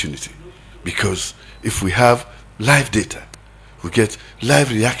get opportunity. Because if we have live data, we get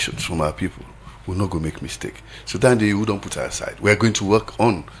live reactions from our people, we're not going to make mistake. So then we don't put it aside. We are going to work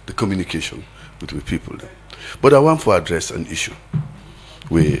on the communication with the people. But I want to address an issue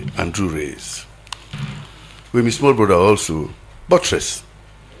where Andrew raised, where my small brother also buttress.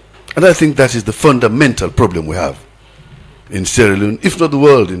 And I think that is the fundamental problem we have in Sierra Leone, if not the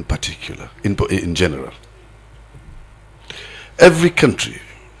world in particular, in general. Every country,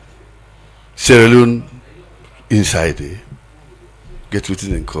 Sierra Leone inside there, get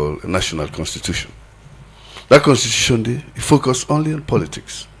written and called a national constitution. That constitution there, it focuses only on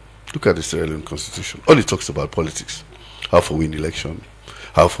politics. Look at the Sierra Leone constitution. All it talks about politics. How to win election,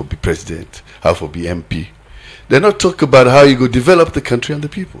 how to be president, how to be MP. They not talk about how you go develop the country and the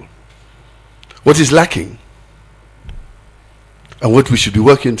people. What is lacking and what we should be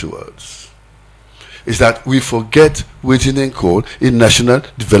working towards is that we forget what is called a national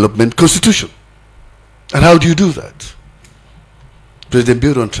development constitution. And how do you do that? President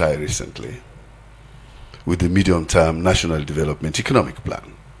Bill on trial recently with the medium-term national development economic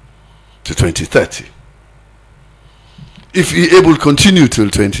plan. to 2030. If we able to continue till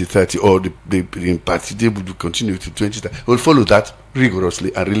 2030, or the party able to continue till 2030, we'll follow that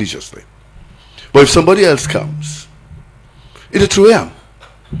rigorously and religiously. But if somebody else comes, it'll throw him.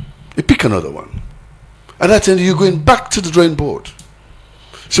 You pick another one. And that's when you're going back to the drawing board.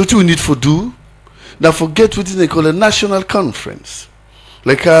 So what we need to do, now forget what they call a national conference.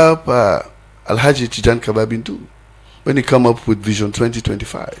 Like Alhaji Tijan Kababin do, when he come up with Vision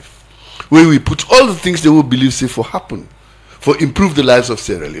 2025, where we put all the things they will believe say for happen, for improve the lives of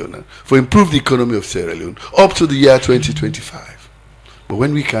Sierra Leone, for improve the economy of Sierra Leone, up to the year 2025. But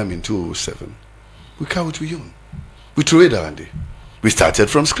when we come in 2007, we come with we own. We threw it down there. We started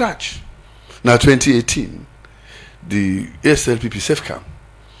from scratch. Now 2018, the ASLPP SafeCam,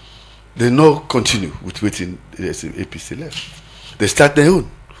 they now continue with waiting the APC left. They start their own,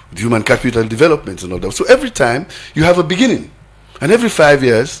 with human capital development and all that. So every time you have a beginning, and every 5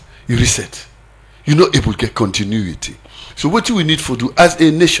 years you reset. You're not able to get continuity. So what do we need to do as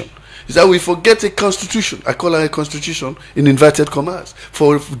a nation is that we forget a constitution. I call it a constitution in inverted commas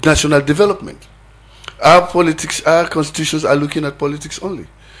for national development. Our politics, our constitutions are looking at politics only.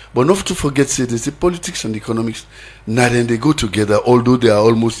 But not to forget, say, there's the politics and economics. Now then they go together, although they are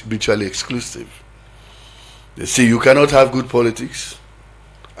almost mutually exclusive. They say you cannot have good politics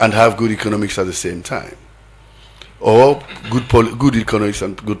and have good economics at the same time. Or good economics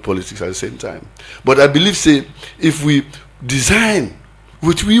and good politics at the same time. But I believe, say, if we design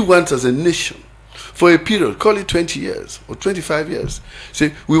what we want as a nation for a period, call it 20 years or 25 years,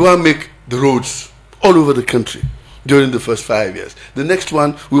 say we want to make the roads all over the country during the first 5 years. The next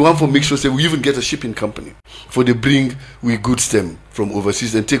one, we want to make sure, say, we even get a shipping company for they bring we goods them from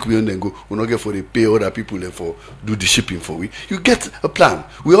overseas and take we on and go. We not get for they pay other people and for do the shipping for we. You get a plan.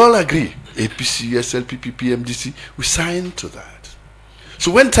 We all agree. APC, SLPP, PMDC, we sign to that.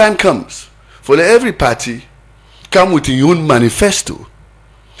 So when time comes for every party come with your own manifesto,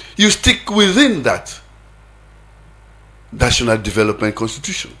 you stick within that national development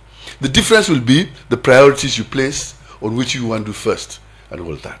constitution. The difference will be the priorities you place on which you want to do first and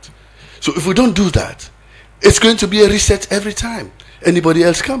all that. So if we don't do that, it's going to be a reset every time anybody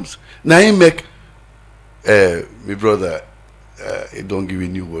else comes. Now I make my brother don't give a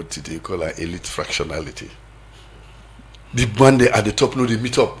new word today, call it elite fractionality. The one they at the top, no, they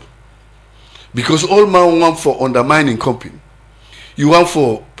meet up. Because all man want for undermining company. You want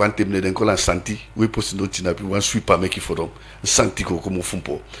for Pantemne, then call it Santi. We post no tina, you want sweeper make it for them. Santi go come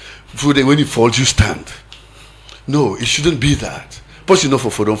fumpo. So when it falls, you stand. No, it shouldn't be that. But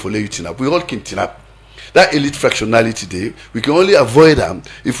enough for them for lay you tin up. We all can tin up. That elite fractionality day, we can only avoid them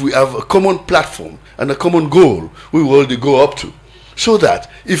if we have a common platform and a common goal we will all go up to. So that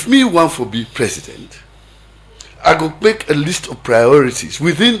if me want to be president, I go make a list of priorities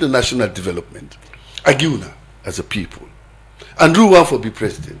within the national development. Agiuna as a people. And who want to be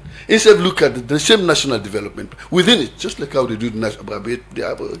president. Instead look at the same national development within it, just like how they do the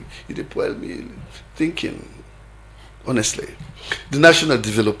national me thinking. Honestly. The national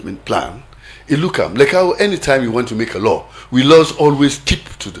development plan, it look at like how anytime you want to make a law, we laws always keep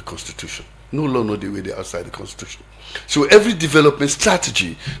to the constitution. No law, no the way they outside the constitution. So every development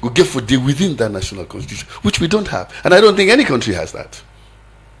strategy will get for day within that national constitution, which we don't have. And I don't think any country has that.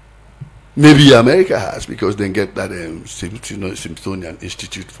 Maybe America has, because they get that Smithsonian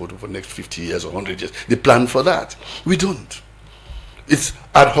Institute for the next 50 years or 100 years. They plan for that. We don't. It's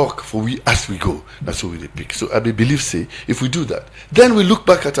ad hoc for we as we go. That's what we pick. So I believe, say, if we do that, then we look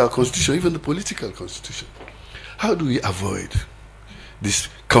back at our constitution, even the political constitution. How do we avoid this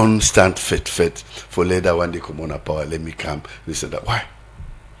constant fet for later when they come on our power, let me come, this and that? Why?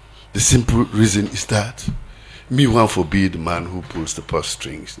 The simple reason is that me want to be the man who pulls the purse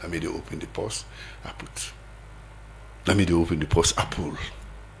strings. Let me they open the purse, I put. Let me they open the purse, I pull.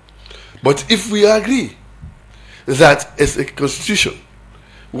 But if we agree that as a constitution,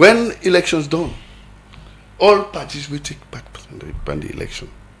 when elections done, all parties will take part in the election,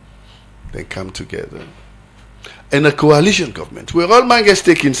 then come together. In a coalition government, where all man gets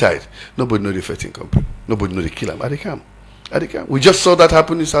taken inside, nobody know the fighting company, nobody know the kill them. They come. We just saw that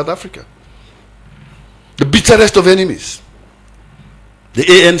happen in South Africa. The bitterest of enemies, the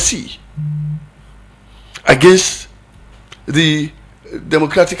ANC, against the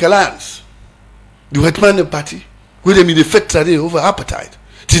Democratic Alliance, the White Man Party, where they mean the fight today over apartheid.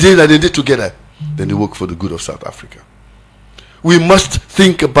 Today that they did together, then they work for the good of South Africa. We must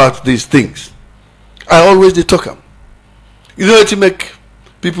think about these things. I always they talk them. You know to make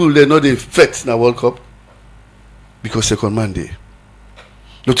people they know they fight in the World Cup because second Monday.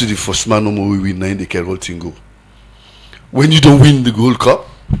 Not to the first man no more we win 9 they can roll thing go. When you don't win the World Cup,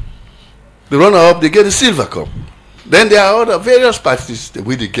 The runner-up, they get the silver cup. Then there are other various parties the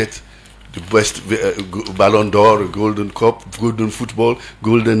way they get the best Ballon d'Or, Golden Cup, Golden Football,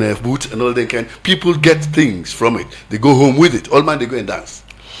 Golden Boot, and all that kind. People get things from it. They go home with it. All man, they go and dance.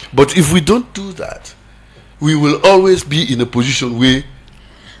 But if we don't do that, we will always be in a position where,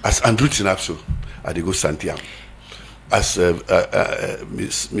 as Andrew Tinapso, they go Santiago, as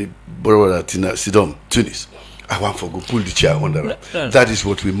my brother Sidi Tunis, I want to go pull the chair under. No. That is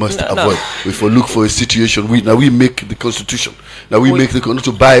what we must avoid. We for look for a situation. Now we make the constitution. Now we make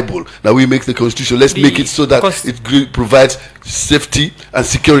the Bible. Now we make the constitution. Let's make it so that it provides safety and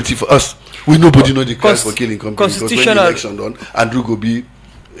security for us. We nobody know the cause for killing companies. Because when the election done, Andrew go be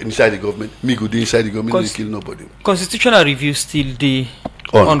inside the government. Me go be inside the government. They kill nobody. Constitutional review still the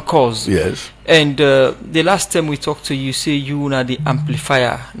on cause. Yes. And the last time we talked to you, say you are the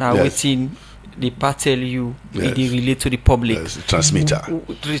amplifier. Now waiting. The part tell you they relate to the public. Yes, the transmitter.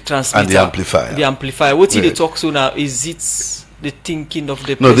 The transmitter. And the amplifier. The amplifier. What did they talk to now? Is it the thinking of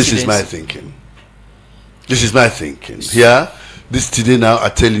the No, this is my thinking. This is my thinking. Here, this today now, I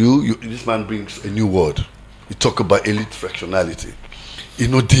tell you, this man brings a new word. He talk about elite fractionality. You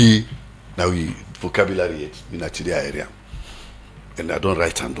know the, now we vocabulary it in the area. And I don't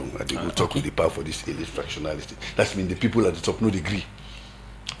write hand on. I will talk with the power for this elite fractionality. That means the people at the top no degree.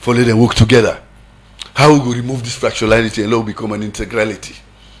 For let them work together. How we go remove this fractionality and let it become an integrality.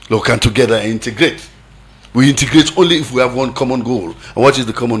 Let come together and integrate. We integrate only if we have one common goal. And what is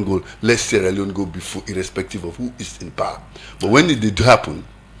the common goal? Let Sierra Leone go before, irrespective of who is in power. But when it did happen,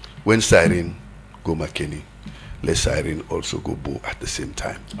 when Siren go McKinney, let Siren also go Bo at the same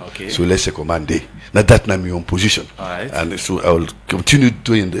time. Okay. So let's say command day. Now that now my own position. All right. And so I will continue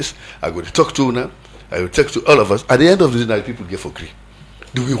doing this. I will talk to now. I will talk to all of us. At the end of the day, people get for free.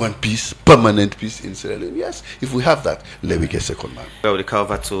 Do we want peace, permanent peace in Sierra Leone? Yes. If we have that, let me get second man. Well, the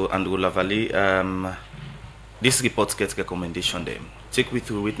cover to Andrew Lavalley. This report gets recommendation them. Take we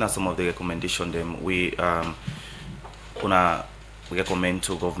through witness some of the recommendation them. We gonna recommend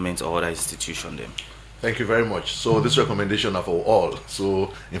to government or other institution them. Thank you very much. So this recommendation are for all.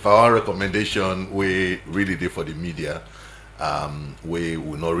 So if our recommendation we really did for the media, we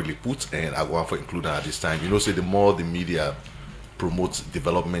will not really put, and I want for including at this time. You know, say the more the media promotes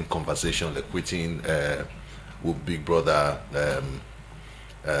development conversation, like quitting with Big Brother,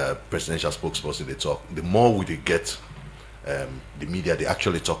 presidential spokesperson, they talk. The more we get the media, they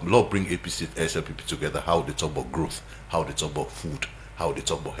actually talk. Lord, bring APC and SLPP together. How they talk about growth, how they talk about food, how they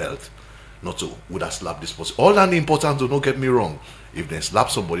talk about health. Not to would I slap this person. All that important. Do not get me wrong. If they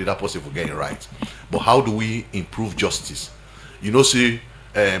slap somebody, that person will get it right. But how do we improve justice? You know, see,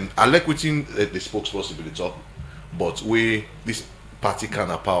 I like quitting the spokesperson with the talk. But this party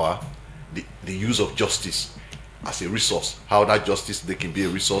kind of power, the use of justice as a resource, how that justice they can be a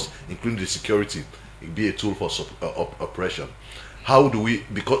resource, including the security, it can be a tool for oppression. How do we?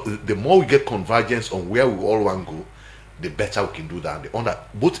 Because the more we get convergence on where we all want to go, the better we can do that. And on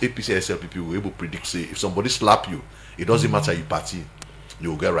that, both APC and SLPP were able to predict. Say, if somebody slap you, it doesn't matter your party, you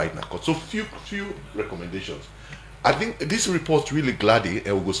will get right now. So few recommendations. I think this report really glad, and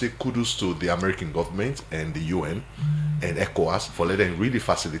we will say kudos to the American government and the UN and ECOWAS for letting them really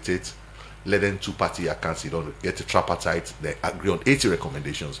facilitate, letting two-party accounts, get a tripartite, they agree on 80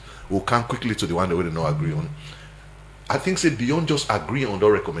 recommendations. We'll come quickly to the one that we don't agree on. I think say beyond just agreeing on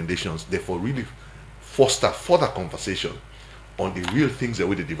those recommendations, therefore really foster further conversation on the real things that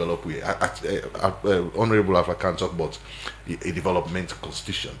we develop with. Honorable African talk about a development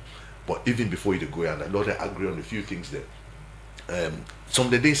constitution. But even before you go and a lot of agree on a few things there. Some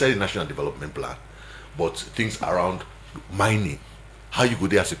of the days inside the National Development Plan, but things around mining, how you go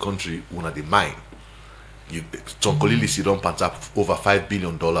there as a country when they mine. You Tonkolili Sidon pants up over $5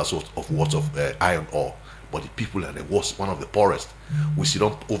 billion worth of iron ore, but the people are the worst, one of the poorest. We sit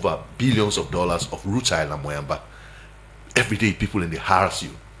on over billions of dollars of rutile and moyamba. Every day people in the harass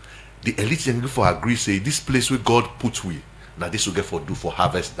you. The elite and for agree say this place where God put we. Now this will get for do for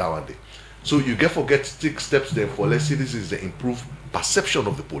harvest down and day. So you get take steps there for let's say this is the improved perception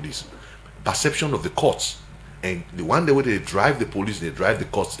of the police, perception of the courts, and the one day where they drive the police, they drive the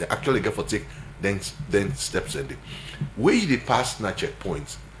courts, they actually get for take then steps in there. Where you pass na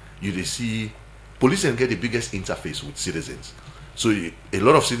checkpoints, you they see police and get the biggest interface with citizens. So a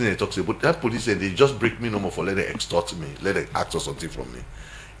lot of citizens talk about that police and they just break me no more for let them extort me, let them ask for something from me.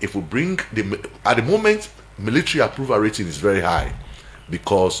 If we bring at the moment military approval rating is very high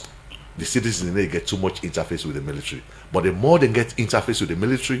because the citizens they get too much interface with the military. But the more they get interface with the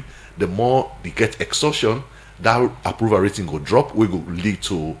military, the more they get extortion, that approval rating will drop, we will lead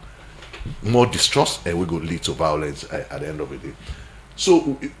to more distrust and we will lead to violence at the end of the day.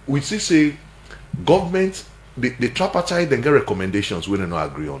 So we still say government, the tripartite then get recommendations we don't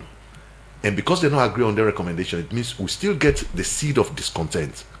agree on. And because they don't agree on their recommendation, it means we still get the seed of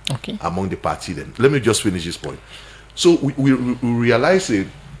discontent among the party then. Let me just finish this point. So we realize it,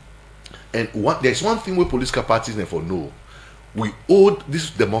 and there's one thing where political parties never know. We owe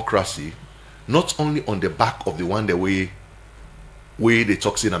this democracy not only on the back of the one the way they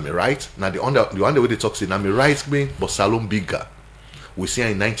talk in I'm right. Now the one the way they talk in I'm right mean but Salon bigger. We see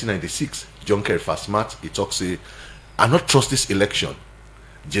in 1996, John Kerry Fasmat, he talks I not trust this election.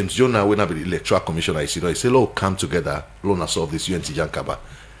 James Jonah, when I be the electoral commissioner, he said, "Oh, come together, Lona solve this UNT Jankaba.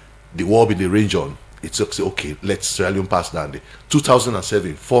 The war be the range on." It talks okay, let's Sierra Leone pass down the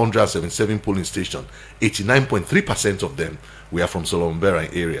 2007, 477 polling stations, 89.3% of them were from Solomon Barra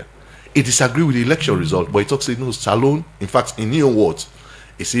area. It disagree with the election result, but it talks no Salon. In fact, in new words,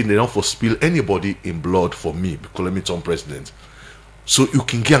 he said they don't for spill anybody in blood for me because let me turn president. So you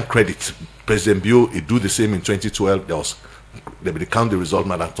can get credit. President Bio, he do the same in 2012. They count the result,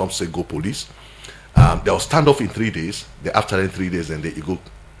 Madam Thompson said go police. There was standoff in 3 days. After that 3 days, and they go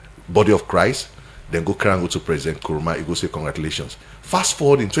body of Christ. Then go carry and go to President Kuruma. He go say congratulations. Fast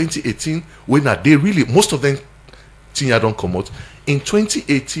forward in 2018, when they really most of them don't come out. In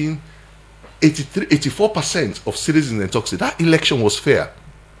 2018, 84% of citizens in talk say that election was fair,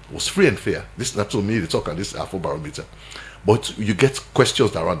 was free and fair. This is not to me the talk, and this is Afrobarometer. But you get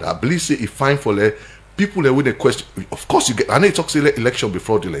questions around that. I believe say if fine for people that with a question, of course you get. I know it talks election be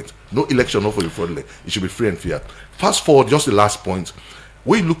fraudulent. No election not for the fraudulent. It should be free and fair. Fast forward, just the last point.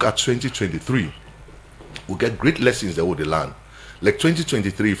 When you look at 2023, we get great lessons that would learn. Like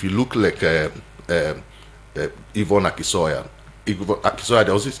 2023, if you look like Yvonne Akisoya,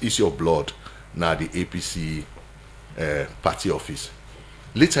 there was this issue of blood. Now the APC party office.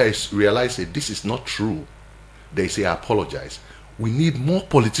 Later I realized that this is not true. They say I apologize. We need more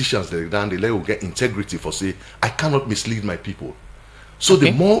politicians that they will get integrity for say I cannot mislead my people. So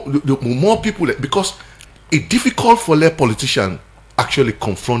the more people because it's difficult for a politician actually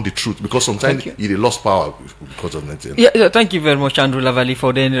confront the truth because sometimes they lost power because of 19. Yeah, thank you very much, Andrew Lavalley,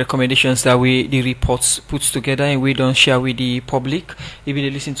 for the recommendations that the reports puts together and we don't share with the public. If you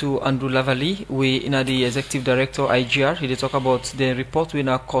listen to Andrew Lavalley, we in the executive director IGR, he talk about the report with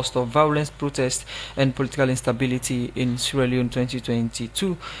our cost of violence, protest, and political instability in Sierra Leone 2020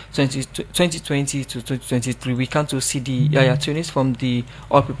 to 2023. We come to Sidi Tunis from the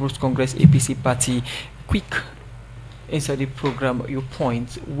All People's Congress APC party. Quick. Inside the program, your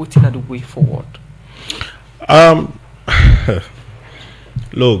point, what's the way forward?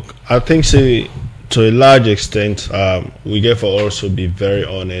 Look, I think say to a large extent, we get for also be very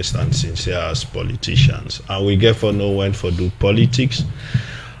honest and sincere as politicians, and we get for know when for do politics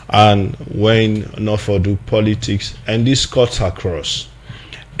and when not for do politics, and this cuts across.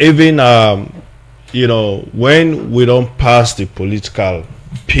 Even you know, when we don't pass the political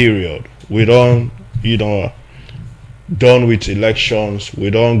period, we don't, you know, done with elections, we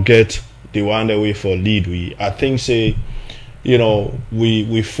don't get the one that we for lead. I think say, you know,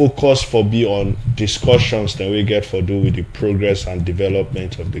 we focus for be on discussions that we get for do with the progress and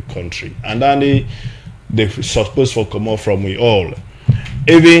development of the country, and then they supposed for come out from we all.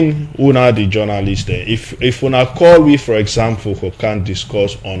 Even una the journalists there, if una call we for example who can't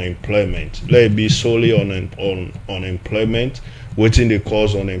discuss unemployment, let it be solely on unemployment, waiting the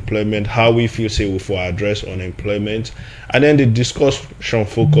cause unemployment, how we feel say we for address unemployment, and then the discussion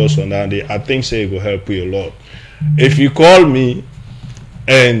focus on that. I think say it will help you a lot. If you call me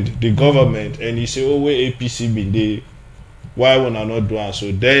and the government and you say, oh, where APC been there, why would I not do it?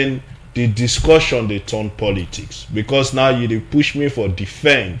 So then the discussion they turn politics, because now you push me for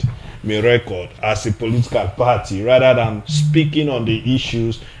defend my record as a political party rather than speaking on the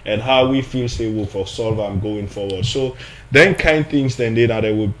issues and how we feel say we for solve and going forward. So then kind things then that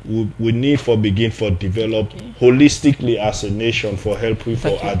we need for begin for develop holistically as a nation for help we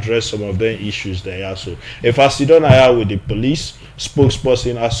for address some of the issues they are. So if I sit down here with the police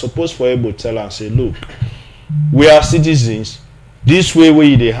spokesperson, I suppose for able to tell and say, look, we are citizens. This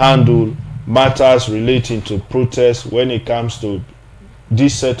way they handle matters relating to protests when it comes to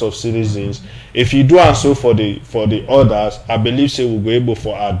this set of citizens. If you do and so for the others, I believe say we'll be able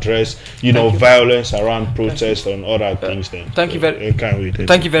to address, you know, violence around protests and other things. Then thank you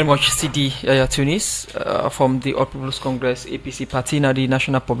very much, Sidi Tunis from the All People's Congress APC party, now the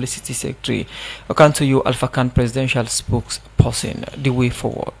National Publicity Secretary. I come to you, Alpha Khan presidential spokesperson. The way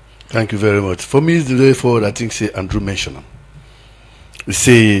forward. Thank you very much. For me, the way forward, I think say Andrew mentioned them. We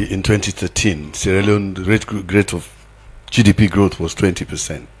say in 2013, Sierra Leone the rate of GDP growth was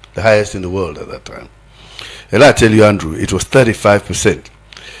 20%, the highest in the world at that time. And I tell you, Andrew, it was 35%.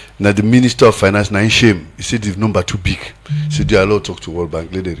 Now the Minister of Finance, now shame, he said the number too big. So they allowed to talk to World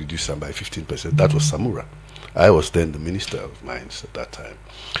Bank, let them reduce them by 15%. That was Samura. I was then the Minister of Mines at that time.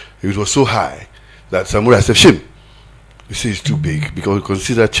 It was so high that Samura said, shame. You see, it's too big because we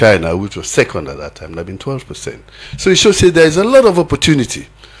consider China, which was second at that time, had been 12%. So it shows that there is a lot of opportunity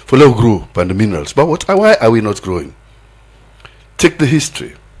for low growth and the minerals. But why are we not growing? Take the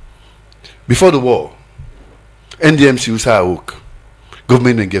history. Before the war, NDMC was our work.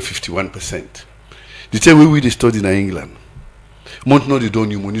 Government didn't get 51%. The same way we study in England. Month no, they don't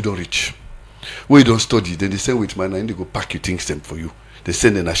new money, don't reach. When you don't study, then they send with man and they go pack your things them for you. They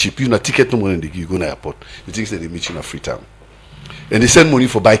send in a ship. You know, ticket no money, they give you go to airport. The things that they meet you in a free time. And they send money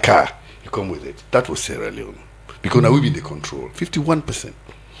for buy car. You come with it. That was Sierra Leone. Because now we be in the control. 51%.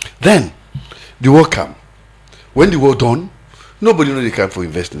 Then, the war came. When the war done, nobody know they can for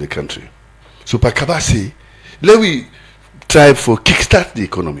invest in the country. So Pakaba say, let we try for kickstart the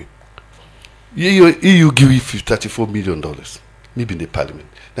economy. EU give you $34 million, maybe in the parliament.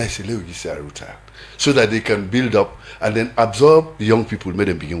 Now I say, let we give a retire. So that they can build up and then absorb the young people, make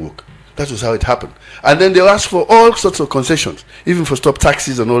them begin work. That was how it happened. And then they asked for all sorts of concessions, even for stop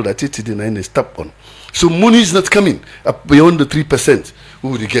taxes and all that. They stop on. So money is not coming up beyond the 3%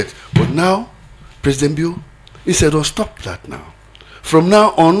 we would get. But now, President Bio, he said, oh, stop that now. From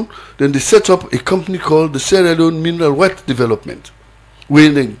now on, then they set up a company called the Sierra Leone Mineral Wealth Development, where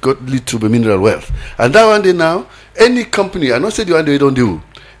they got lead to the mineral wealth. And that one day now, any company, I not said the one day don't do,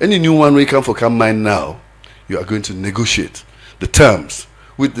 any new one we come for come mine now, you are going to negotiate the terms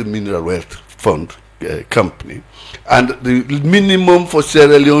with the Mineral Wealth Fund company. And the minimum for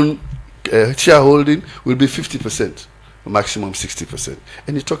Sierra Leone shareholding will be 50%. Maximum 60%.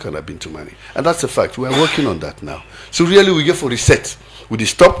 And it's talking about into money. And that's a fact. We are working on that now. So really we get for reset. We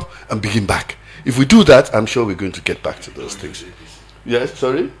stop and begin back. If we do that, I'm sure we're going to get back to those things. Yes,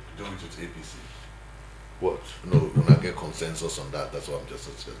 sorry? Don't it with APC. What? No, we're not get consensus on that. That's what I'm just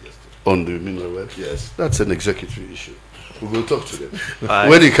saying yesterday. On the mineral wealth? Yes. That's an executive issue. We will talk to them.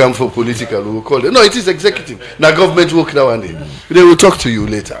 When they come for political, we will call them. No, it is executive. Now government work now and then. They will talk to you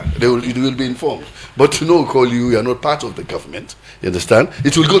later. You will be informed. But to no call you, you are not part of the government. You understand?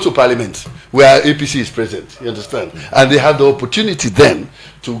 It will go to parliament where APC is present. You understand? And they have the opportunity then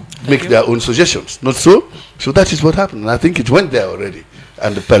to make their own suggestions. Not so? So that is what happened. And I think it went there already.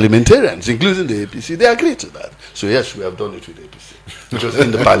 And the parliamentarians, including the APC, they agreed to that. So yes, we have done it with APC. It was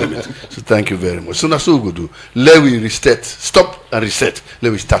in the parliament. So thank you very much. So that's what we do. Let we reset, stop and reset.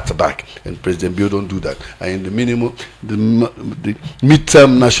 Let we start back. And President Bio don't do that. And in the minimum, the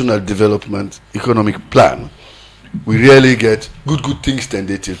midterm national development economic plan, we really get good things then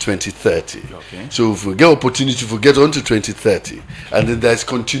till 2030. Okay. So if we get opportunity, if we get on to 2030, and then there's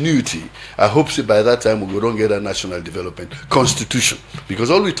continuity, I hope so by that time we don't get a national development constitution.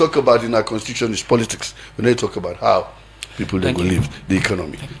 Because all we talk about in our constitution is politics. We need to talk about how people then will live the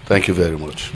economy. Thank you very much.